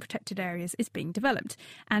marine protected areas is being developed,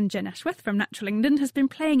 and Jen Ashworth from Natural England has been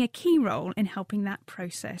playing a key role in helping that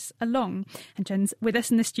process along. And Jen's with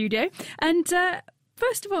us in the studio. And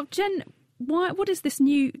first of all, Jen, what is these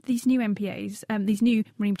new MPAs, these new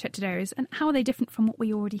marine protected areas, and how are they different from what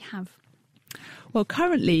we already have? Well,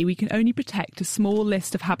 currently we can only protect a small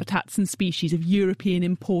list of habitats and species of European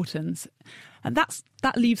importance. And that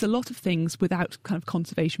leaves a lot of things without kind of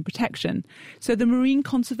conservation protection. So the marine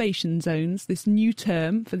conservation zones, this new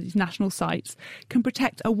term for these national sites, can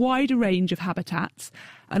protect a wider range of habitats,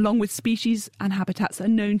 along with species and habitats that are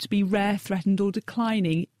known to be rare, threatened or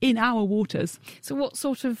declining in our waters. So what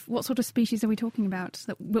sort of species are we talking about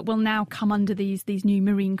that will now come under these new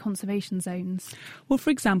marine conservation zones? Well,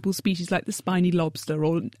 for example, species like the spiny lobster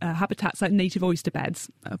or habitats like native oyster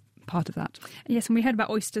beds part of that. Yes, and we heard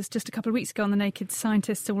about oysters just a couple of weeks ago on The Naked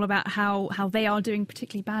Scientists, all about how they are doing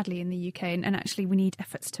particularly badly in the UK, and actually we need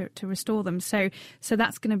efforts to restore them. So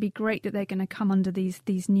that's going to be great that they're going to come under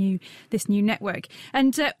this new network.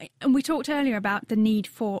 And we talked earlier about the need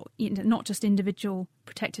for not just individual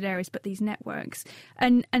protected areas but these networks,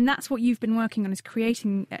 and that's what you've been working on, is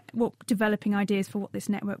developing ideas for what this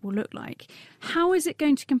network will look like. How is it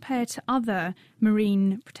going to compare to other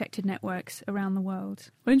marine protected networks around the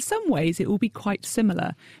world? Well, in some ways it will be quite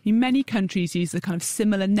similar. Many countries use the kind of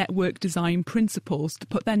similar network design principles to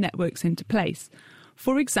put their networks into place.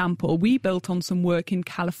 For example, we built on some work in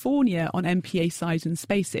California on MPA size and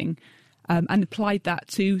spacing, and applied that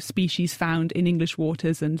to species found in English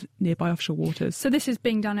waters and nearby offshore waters. So this is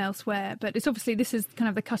being done elsewhere, but it's obviously, this is kind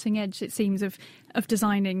of the cutting edge, it seems, of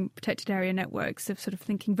designing protected area networks, of sort of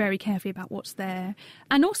thinking very carefully about what's there,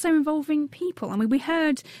 and also involving people. I mean, we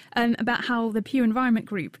heard about how the Pure Environment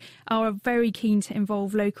Group are very keen to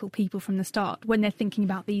involve local people from the start when they're thinking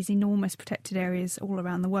about these enormous protected areas all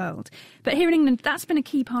around the world. But here in England, that's been a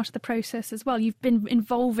key part of the process as well. You've been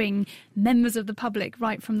involving members of the public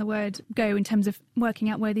right from the word go go in terms of working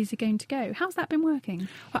out where these are going to go. How's that been working?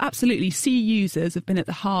 Well, absolutely. Sea users have been at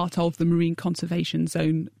the heart of the Marine Conservation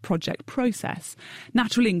Zone project process.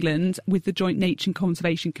 Natural England, with the Joint Nature and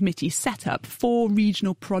Conservation Committee, set up 4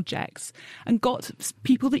 regional projects and got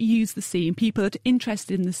people that use the sea and people that are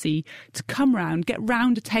interested in the sea to come round, get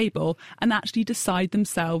round a table and actually decide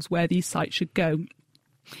themselves where these sites should go.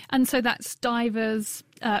 And so that's divers,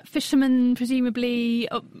 fishermen, presumably,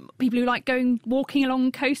 people who like walking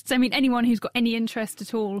along coasts. I mean, anyone who's got any interest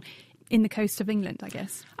at all in the coast of England, I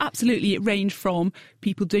guess. Absolutely. It ranged from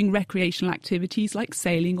people doing recreational activities like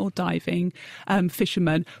sailing or diving,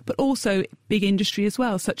 fishermen, but also big industry as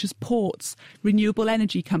well, such as ports, renewable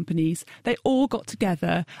energy companies. They all got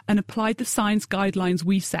together and applied the science guidelines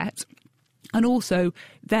we set, and also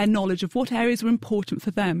their knowledge of what areas were important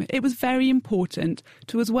for them. It was very important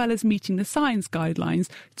to, as well as meeting the science guidelines,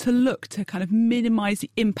 to look to kind of minimise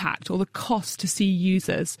the impact or the cost to sea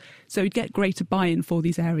users, so we'd get greater buy-in for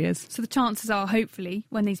these areas. So the chances are, hopefully,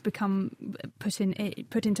 when these become put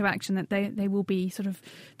into action, that they will be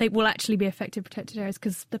they will actually be effective protected areas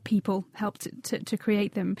because the people helped to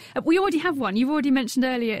create them. We already have one. You've already mentioned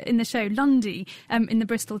earlier in the show, Lundy, in the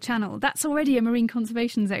Bristol Channel. That's already a marine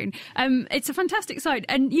conservation zone. It's a fantastic site,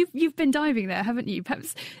 and you've been diving there, haven't you?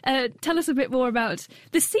 Perhaps tell us a bit more about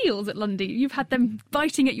the seals at Lundy. You've had them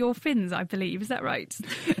biting at your fins, I believe. Is that right?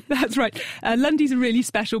 That's right. Lundy's a really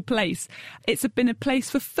special place. It's been a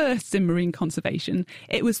place for firsts in marine conservation.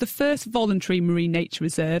 It was the first voluntary marine nature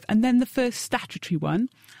reserve and then the first statutory one.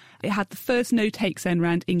 It had the first no-take zone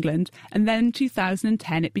around England, and then in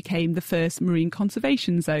 2010 it became the first marine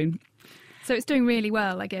conservation zone. So it's doing really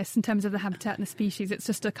well, I guess, in terms of the habitat and the species. It's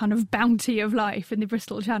just a kind of bounty of life in the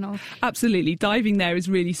Bristol Channel. Absolutely. Diving there is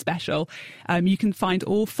really special. You can find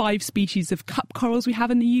all 5 species of cup corals we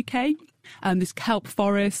have in the UK. There's kelp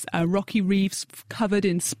forests, rocky reefs covered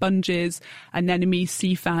in sponges, anemones,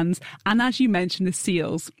 sea fans, and as you mentioned, the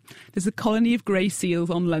seals. There's a colony of grey seals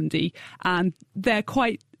on Lundy, and they're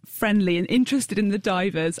quite friendly and interested in the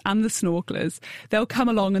divers and the snorkelers. They'll come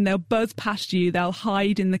along and they'll buzz past you, they'll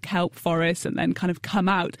hide in the kelp forest and then kind of come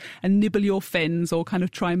out and nibble your fins or kind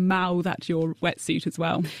of try and mouth at your wetsuit as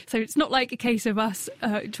well. So it's not like a case of us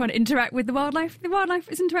trying to interact with the wildlife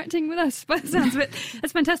is interacting with us, by the sounds of it.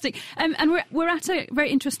 That's fantastic. And we're at a very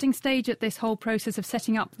interesting stage at this whole process of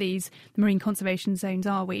setting up these marine conservation zones,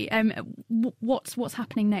 are we? What's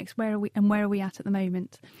happening next? Where are we at the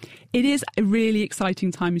moment? It is a really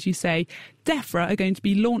exciting time, as you say. DEFRA are going to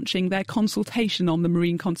be launching their consultation on the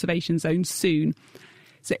marine conservation zones soon.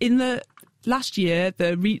 So in the last year,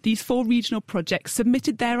 these 4 regional projects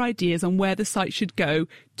submitted their ideas on where the site should go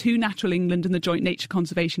to Natural England and the Joint Nature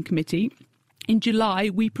Conservation Committee. In July,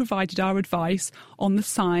 we provided our advice on the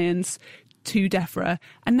science to DEFRA,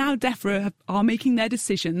 and now DEFRA are making their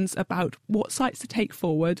decisions about what sites to take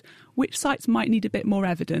forward, which sites might need a bit more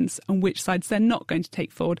evidence, and which sites they're not going to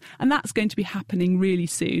take forward. And that's going to be happening really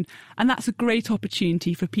soon. And that's a great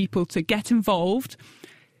opportunity for people to get involved.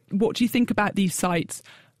 What do you think about these sites?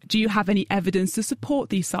 Do you have any evidence to support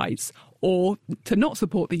these sites or to not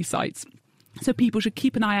support these sites? So people should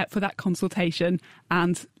keep an eye out for that consultation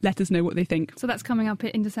and let us know what they think. So that's coming up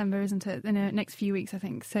in December, isn't it? In the next few weeks, I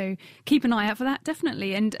think. So keep an eye out for that,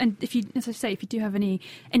 definitely. And if you, as I say, if you do have any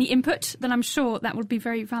input, then I'm sure that would be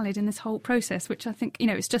very valid in this whole process, which I think,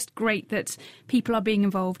 it's just great that people are being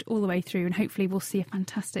involved all the way through, and hopefully we'll see a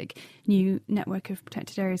fantastic new network of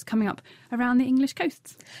protected areas coming up around the English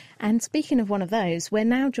coasts. And speaking of one of those, we're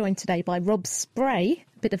now joined today by Rob Spray,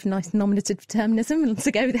 a bit of nice nominative determinism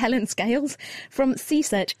to go with Helen Scales, from Sea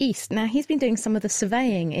Search East. Now, he's been doing some of the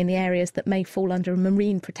surveying in the areas that may fall under a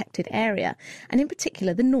marine protected area, and in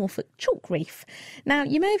particular the Norfolk Chalk Reef. Now,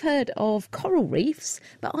 you may have heard of coral reefs,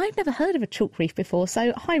 but I've never heard of a chalk reef before,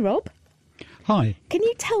 so hi Rob. Hi. Can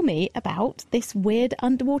you tell me about this weird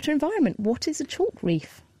underwater environment? What is a chalk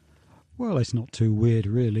reef? Well, it's not too weird,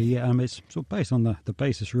 really. It's sort of based on the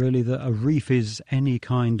basis, really, that a reef is any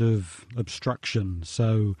kind of obstruction.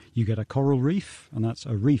 So you get a coral reef, and that's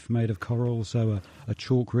a reef made of coral. So a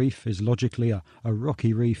chalk reef is logically a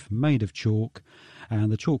rocky reef made of chalk.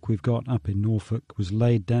 And the chalk we've got up in Norfolk was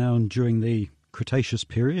laid down during the Cretaceous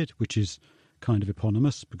period, which is kind of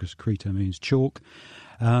eponymous because Creta means chalk.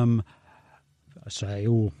 Say,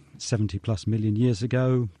 70 plus million years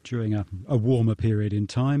ago, during a warmer period in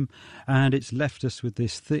time, and it's left us with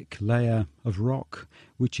this thick layer of rock,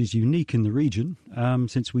 which is unique in the region,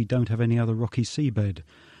 since we don't have any other rocky seabed.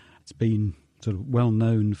 It's been sort of well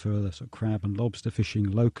known for the sort of crab and lobster fishing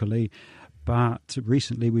locally, But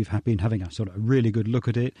recently we've been having a sort of really good look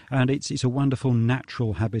at it, and it's a wonderful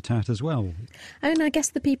natural habitat as well. And I guess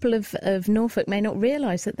the people of Norfolk may not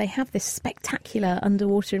realise that they have this spectacular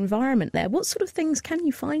underwater environment there. What sort of things can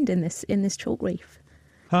you find in this chalk reef?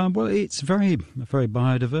 Well, it's very, very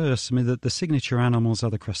biodiverse. I mean, the signature animals are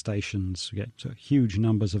the crustaceans. You get huge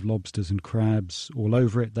numbers of lobsters and crabs all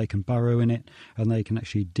over it. They can burrow in it, and they can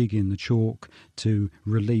actually dig in the chalk to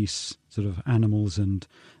release sort of animals and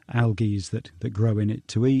algae that grow in it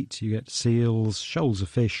to eat. You get seals, shoals of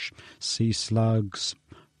fish, sea slugs,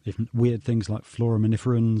 even weird things like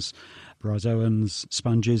foraminiferans, bryozoans,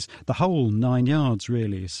 sponges, the whole 9 yards,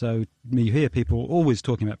 really. So you hear people always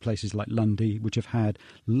talking about places like Lundy, which have had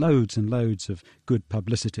loads and loads of good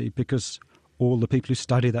publicity because all the people who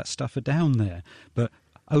study that stuff are down there. But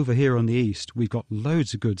over here on the east, we've got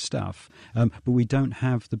loads of good stuff, but we don't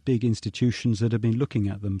have the big institutions that have been looking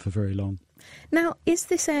at them for very long. Now, is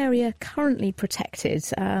this area currently protected?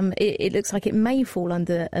 It looks like it may fall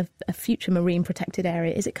under a future marine protected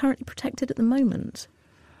area. Is it currently protected at the moment?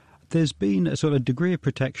 There's been a sort of degree of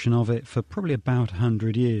protection of it for probably about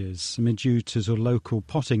 100 years. I mean, due to sort of local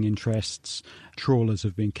potting interests, trawlers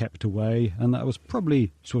have been kept away, and that was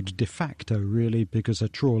probably sort of de facto, really, because a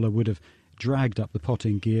trawler would have dragged up the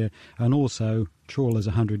potting gear, and also trawlers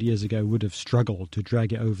 100 years ago would have struggled to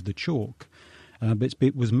drag it over the chalk. But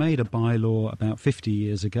it was made a bylaw about 50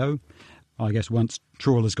 years ago. I guess once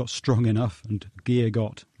trawlers got strong enough and gear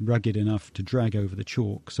got rugged enough to drag over the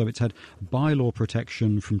chalk. So it's had bylaw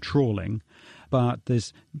protection from trawling, but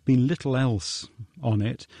there's been little else on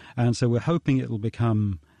it. And so we're hoping it'll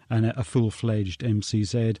become a full-fledged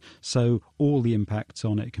MCZ, so all the impacts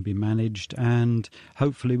on it can be managed, and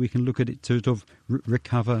hopefully we can look at it to sort of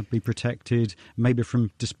recover, be protected, maybe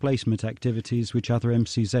from displacement activities which other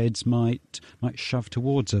MCZs might shove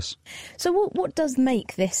towards us. So what does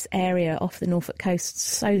make this area off the Norfolk coast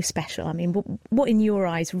so special? I mean, what in your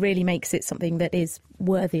eyes really makes it something that is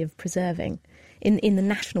worthy of preserving in the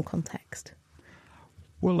national context?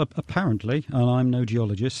 Well, apparently, and I'm no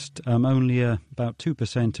geologist, only about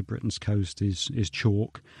 2% of Britain's coast is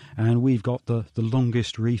chalk, and we've got the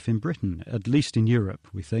longest reef in Britain, at least in Europe,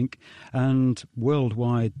 we think, and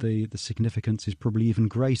worldwide the significance is probably even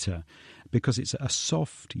greater because it's a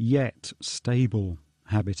soft yet stable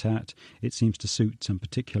habitat. It seems to suit some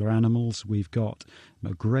particular animals. We've got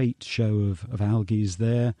a great show of algae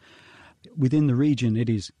there. Within the region,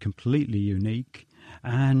 it is completely unique.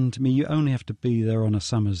 And I mean, you only have to be there on a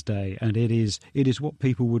summer's day, and it is what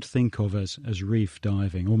people would think of as reef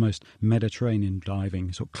diving, almost Mediterranean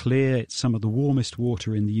diving. Sort of clear, it's some of the warmest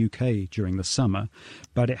water in the UK during the summer,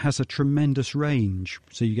 but it has a tremendous range,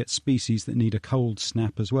 so you get species that need a cold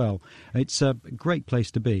snap as well. It's a great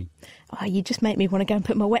place to be. Oh, you just make me want to go and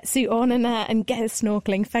put my wetsuit on and get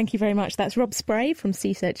snorkelling. Thank you very much. That's Rob Spray from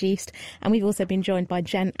Sea Search East, and we've also been joined by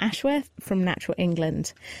Jen Ashworth from Natural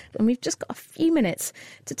England. And we've just got a few minutes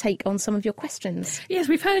to take on some of your questions. Yes,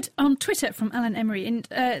 we've heard on Twitter from Alan Emery,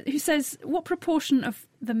 who says, what proportion of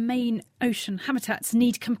the main ocean habitats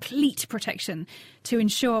need complete protection to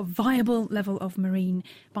ensure viable level of marine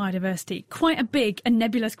biodiversity? Quite a big and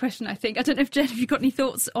nebulous question, I think. I don't know if, Jen, have you got any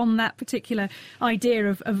thoughts on that particular idea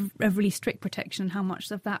of really strict protection, how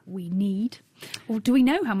much of that we need? Or do we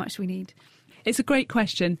know how much we need? It's a great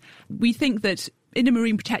question. We think that in a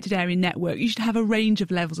marine protected area network, you should have a range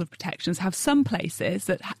of levels of protections, have some places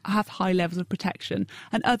that have high levels of protection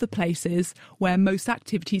and other places where most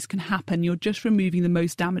activities can happen. You're just removing the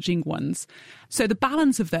most damaging ones. So the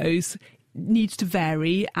balance of those needs to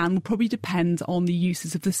vary and will probably depend on the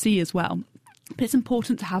uses of the sea as well. But it's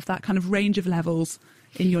important to have that kind of range of levels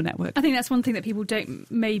in your network. I think that's one thing that people don't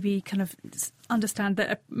maybe kind of understand,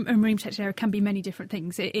 that a marine protected area can be many different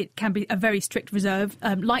things. It can be a very strict reserve,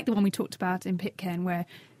 like the one we talked about in Pitcairn, where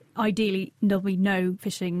ideally there'll be no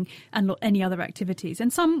fishing and not any other activities.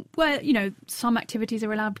 And some where, some activities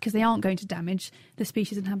are allowed because they aren't going to damage the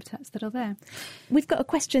species and habitats that are there. We've got a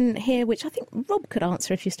question here which I think Rob could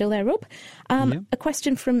answer if you're still there, Rob. A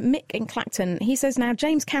question from Mick in Clacton. He says, now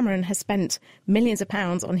James Cameron has spent millions of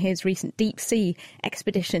pounds on his recent deep sea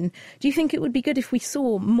expedition. Do you think it would be good if we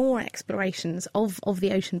saw more explorations of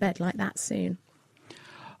the ocean bed like that soon?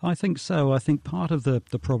 I think so. I think part of the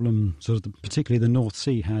problem, particularly the North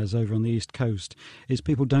Sea has over on the East Coast, is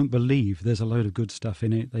people don't believe there's a load of good stuff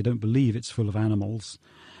in it. They don't believe it's full of animals.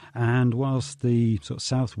 And whilst the sort of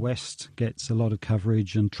southwest gets a lot of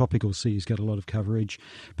coverage and tropical seas get a lot of coverage,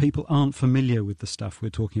 people aren't familiar with the stuff we're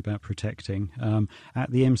talking about protecting.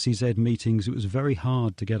 At the MCZ meetings, it was very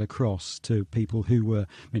hard to get across to people who were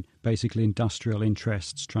basically industrial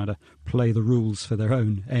interests trying to play the rules for their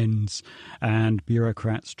own ends and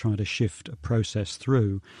bureaucrats trying to shift a process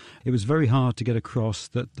through. It was very hard to get across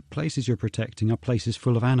that the places you're protecting are places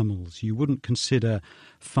full of animals. You wouldn't consider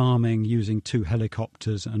farming using 2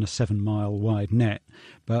 helicopters and a 7-mile wide net,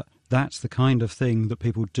 but that's the kind of thing that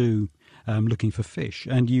people do looking for fish.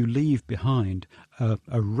 And you leave behind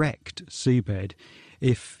a wrecked seabed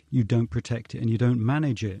if you don't protect it and you don't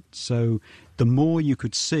manage it. So the more you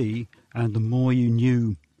could see and the more you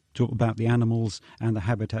knew about the animals and the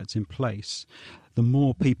habitats in place, the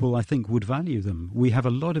more people, I think, would value them. We have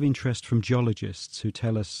a lot of interest from geologists who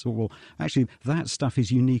tell us, well, actually, that stuff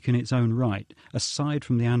is unique in its own right. Aside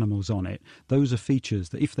from the animals on it, those are features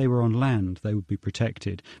that if they were on land, they would be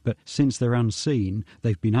protected. But since they're unseen,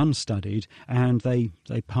 they've been unstudied and they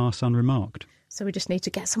pass unremarked. So we just need to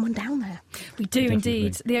get someone down there. We do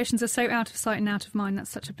indeed. The oceans are so out of sight and out of mind. That's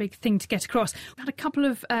such a big thing to get across. We had a couple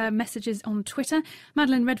of messages on Twitter.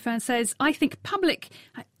 Madeline Redfern says, I think public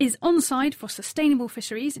is on side for sustainable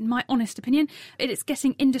fisheries, in my honest opinion. It is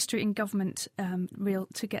getting industry and government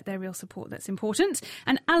to get their real support that's important.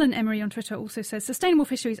 And Alan Emery on Twitter also says, sustainable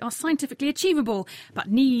fisheries are scientifically achievable, but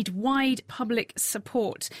need wide public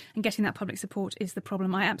support. And getting that public support is the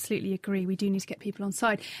problem. I absolutely agree. We do need to get people on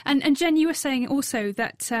side. And Jen, you were saying also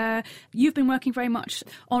that you've been working very much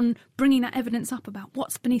on bringing that evidence up about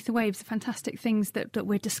what's beneath the waves, the fantastic things that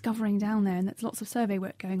we're discovering down there, and there's lots of survey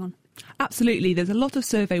work going on. Absolutely. There's a lot of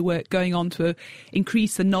survey work going on to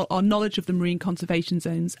increase our knowledge of the marine conservation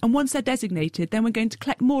zones. And once they're designated, then we're going to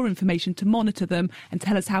collect more information to monitor them and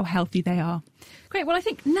tell us how healthy they are. Great. Well, I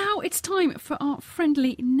think now it's time for our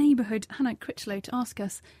friendly neighbourhood Hannah Critchlow to ask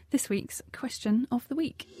us this week's question of the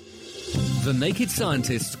week. The Naked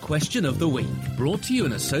Scientist's Question of the Week, brought to you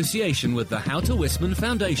in association with the Houter Wisman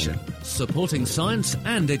Foundation, supporting science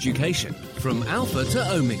and education from Alpha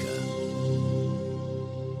to Omega.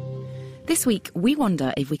 This week, we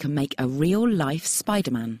wonder if we can make a real-life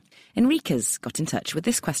Spider-Man. Enriquez got in touch with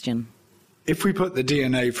this question. If we put the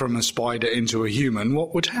DNA from a spider into a human,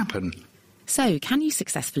 what would happen? So, can you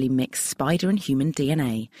successfully mix spider and human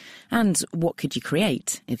DNA? And what could you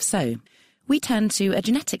create, if so? We turn to a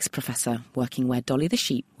genetics professor working where Dolly the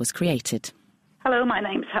sheep was created. Hello, my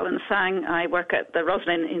name's Helen Sang. I work at the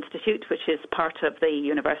Roslin Institute, which is part of the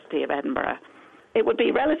University of Edinburgh. It would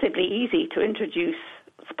be relatively easy to introduce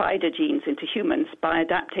spider genes into humans by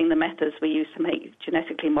adapting the methods we use to make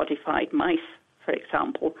genetically modified mice, for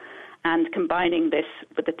example, and combining this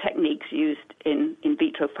with the techniques used in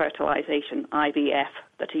vitro fertilization, IVF,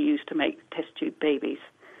 that are used to make test tube babies.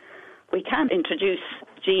 We can introduce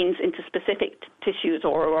genes into specific tissues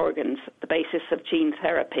or organs, the basis of gene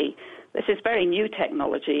therapy. This is very new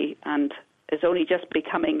technology and is only just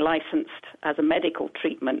becoming licensed as a medical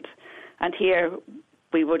treatment. And here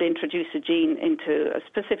we would introduce a gene into a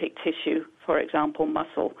specific tissue, for example,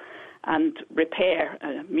 muscle, and repair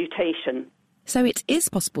a mutation. So it is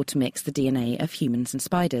possible to mix the DNA of humans and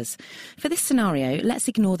spiders. For this scenario, let's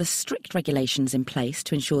ignore the strict regulations in place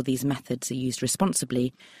to ensure these methods are used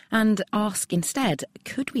responsibly and ask instead,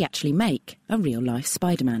 could we actually make a real-life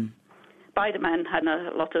Spider-Man? Spider-Man had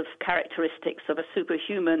a lot of characteristics of a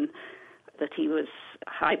superhuman, that he was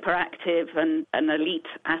hyperactive and an elite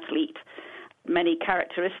athlete. Many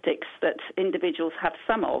characteristics that individuals have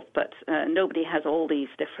some of, but nobody has all these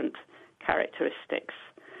different characteristics.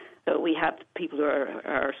 So we have people who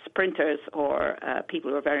are sprinters or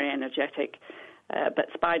people who are very energetic, but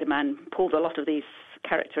Spider-Man pulled a lot of these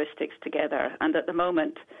characteristics together. And at the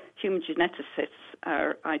moment, human geneticists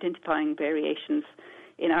are identifying variations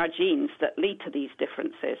in our genes that lead to these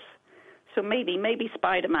differences. So maybe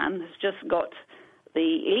Spider-Man has just got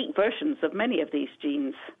the elite versions of many of these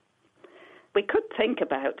genes. We could think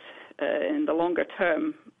about, in the longer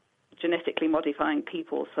term, genetically modifying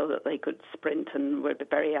people so that they could sprint and were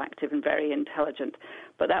very active and very intelligent.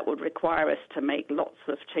 But that would require us to make lots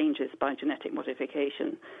of changes by genetic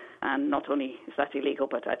modification. And not only is that illegal,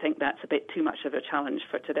 but I think that's a bit too much of a challenge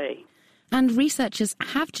for today. And researchers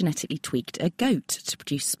have genetically tweaked a goat to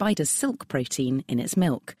produce spider silk protein in its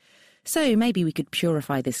milk. So maybe we could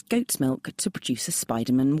purify this goat's milk to produce a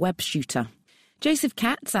Spider-Man web shooter. Joseph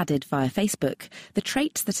Katz added via Facebook, the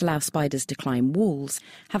traits that allow spiders to climb walls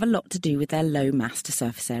have a lot to do with their low mass to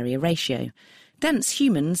surface area ratio. Dense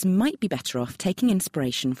humans might be better off taking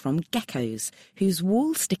inspiration from geckos, whose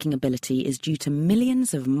wall-sticking ability is due to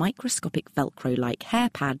millions of microscopic Velcro-like hair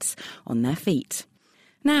pads on their feet.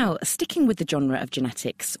 Now, sticking with the genre of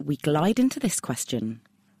genetics, we glide into this question.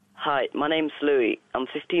 Hi, my name's Louis. I'm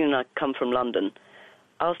 15 and I come from London.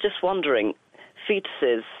 I was just wondering,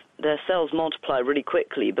 fetuses, their cells multiply really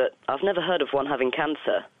quickly, but I've never heard of one having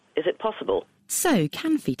cancer. Is it possible? So,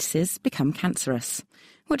 can fetuses become cancerous?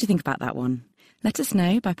 What do you think about that one? Let us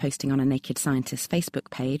know by posting on a Naked Scientists Facebook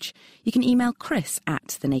page. You can email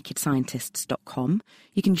chris@thenakedscientists.com.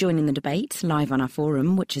 You can join in the debate live on our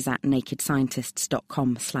forum, which is at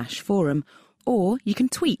nakedscientists.com/forum, or you can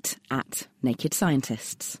tweet at Naked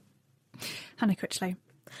Scientists. Hannah Critchlow.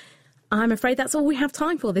 I'm afraid that's all we have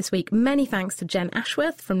time for this week. Many thanks to Jen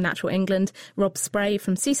Ashworth from Natural England, Rob Spray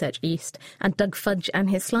from Sea Search East, and Doug Fudge and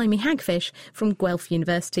his slimy hagfish from Guelph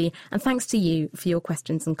University. And thanks to you for your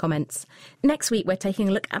questions and comments. Next week, we're taking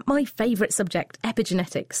a look at my favourite subject,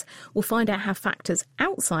 epigenetics. We'll find out how factors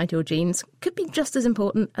outside your genes could be just as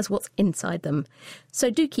important as what's inside them. So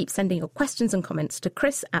do keep sending your questions and comments to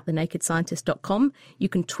chris@thenakedscientist.com. You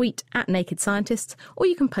can tweet at Naked Scientists, or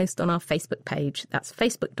you can post on our Facebook page. That's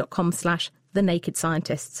facebook.com/The Naked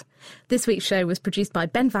Scientists. This week's show was produced by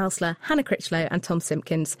Ben Valsler, Hannah Critchlow and Tom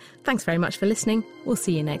Simpkins. Thanks very much for listening. We'll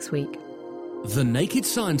see you next week. The Naked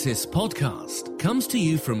Scientists podcast comes to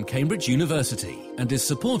you from Cambridge University and is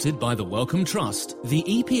supported by the Wellcome Trust, the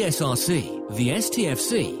EPSRC, the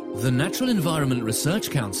STFC, the Natural Environment Research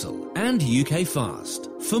Council and UK FAST.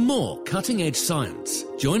 For more cutting-edge science,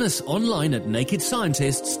 join us online at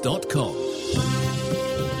nakedscientists.com.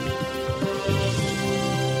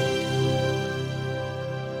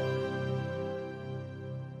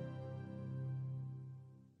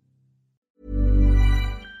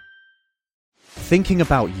 Thinking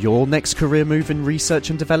about your next career move in research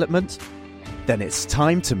and development? Then it's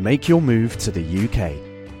time to make your move to the UK.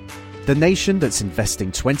 The nation that's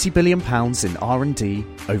investing £20 billion in R&D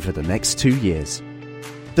over the next 2 years.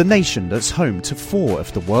 The nation that's home to 4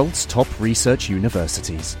 of the world's top research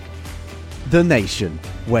universities. The nation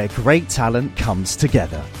where great talent comes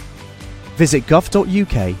together. Visit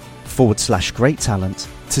gov.uk/great talent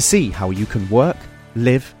to see how you can work,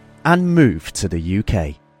 live and move to the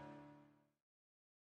UK.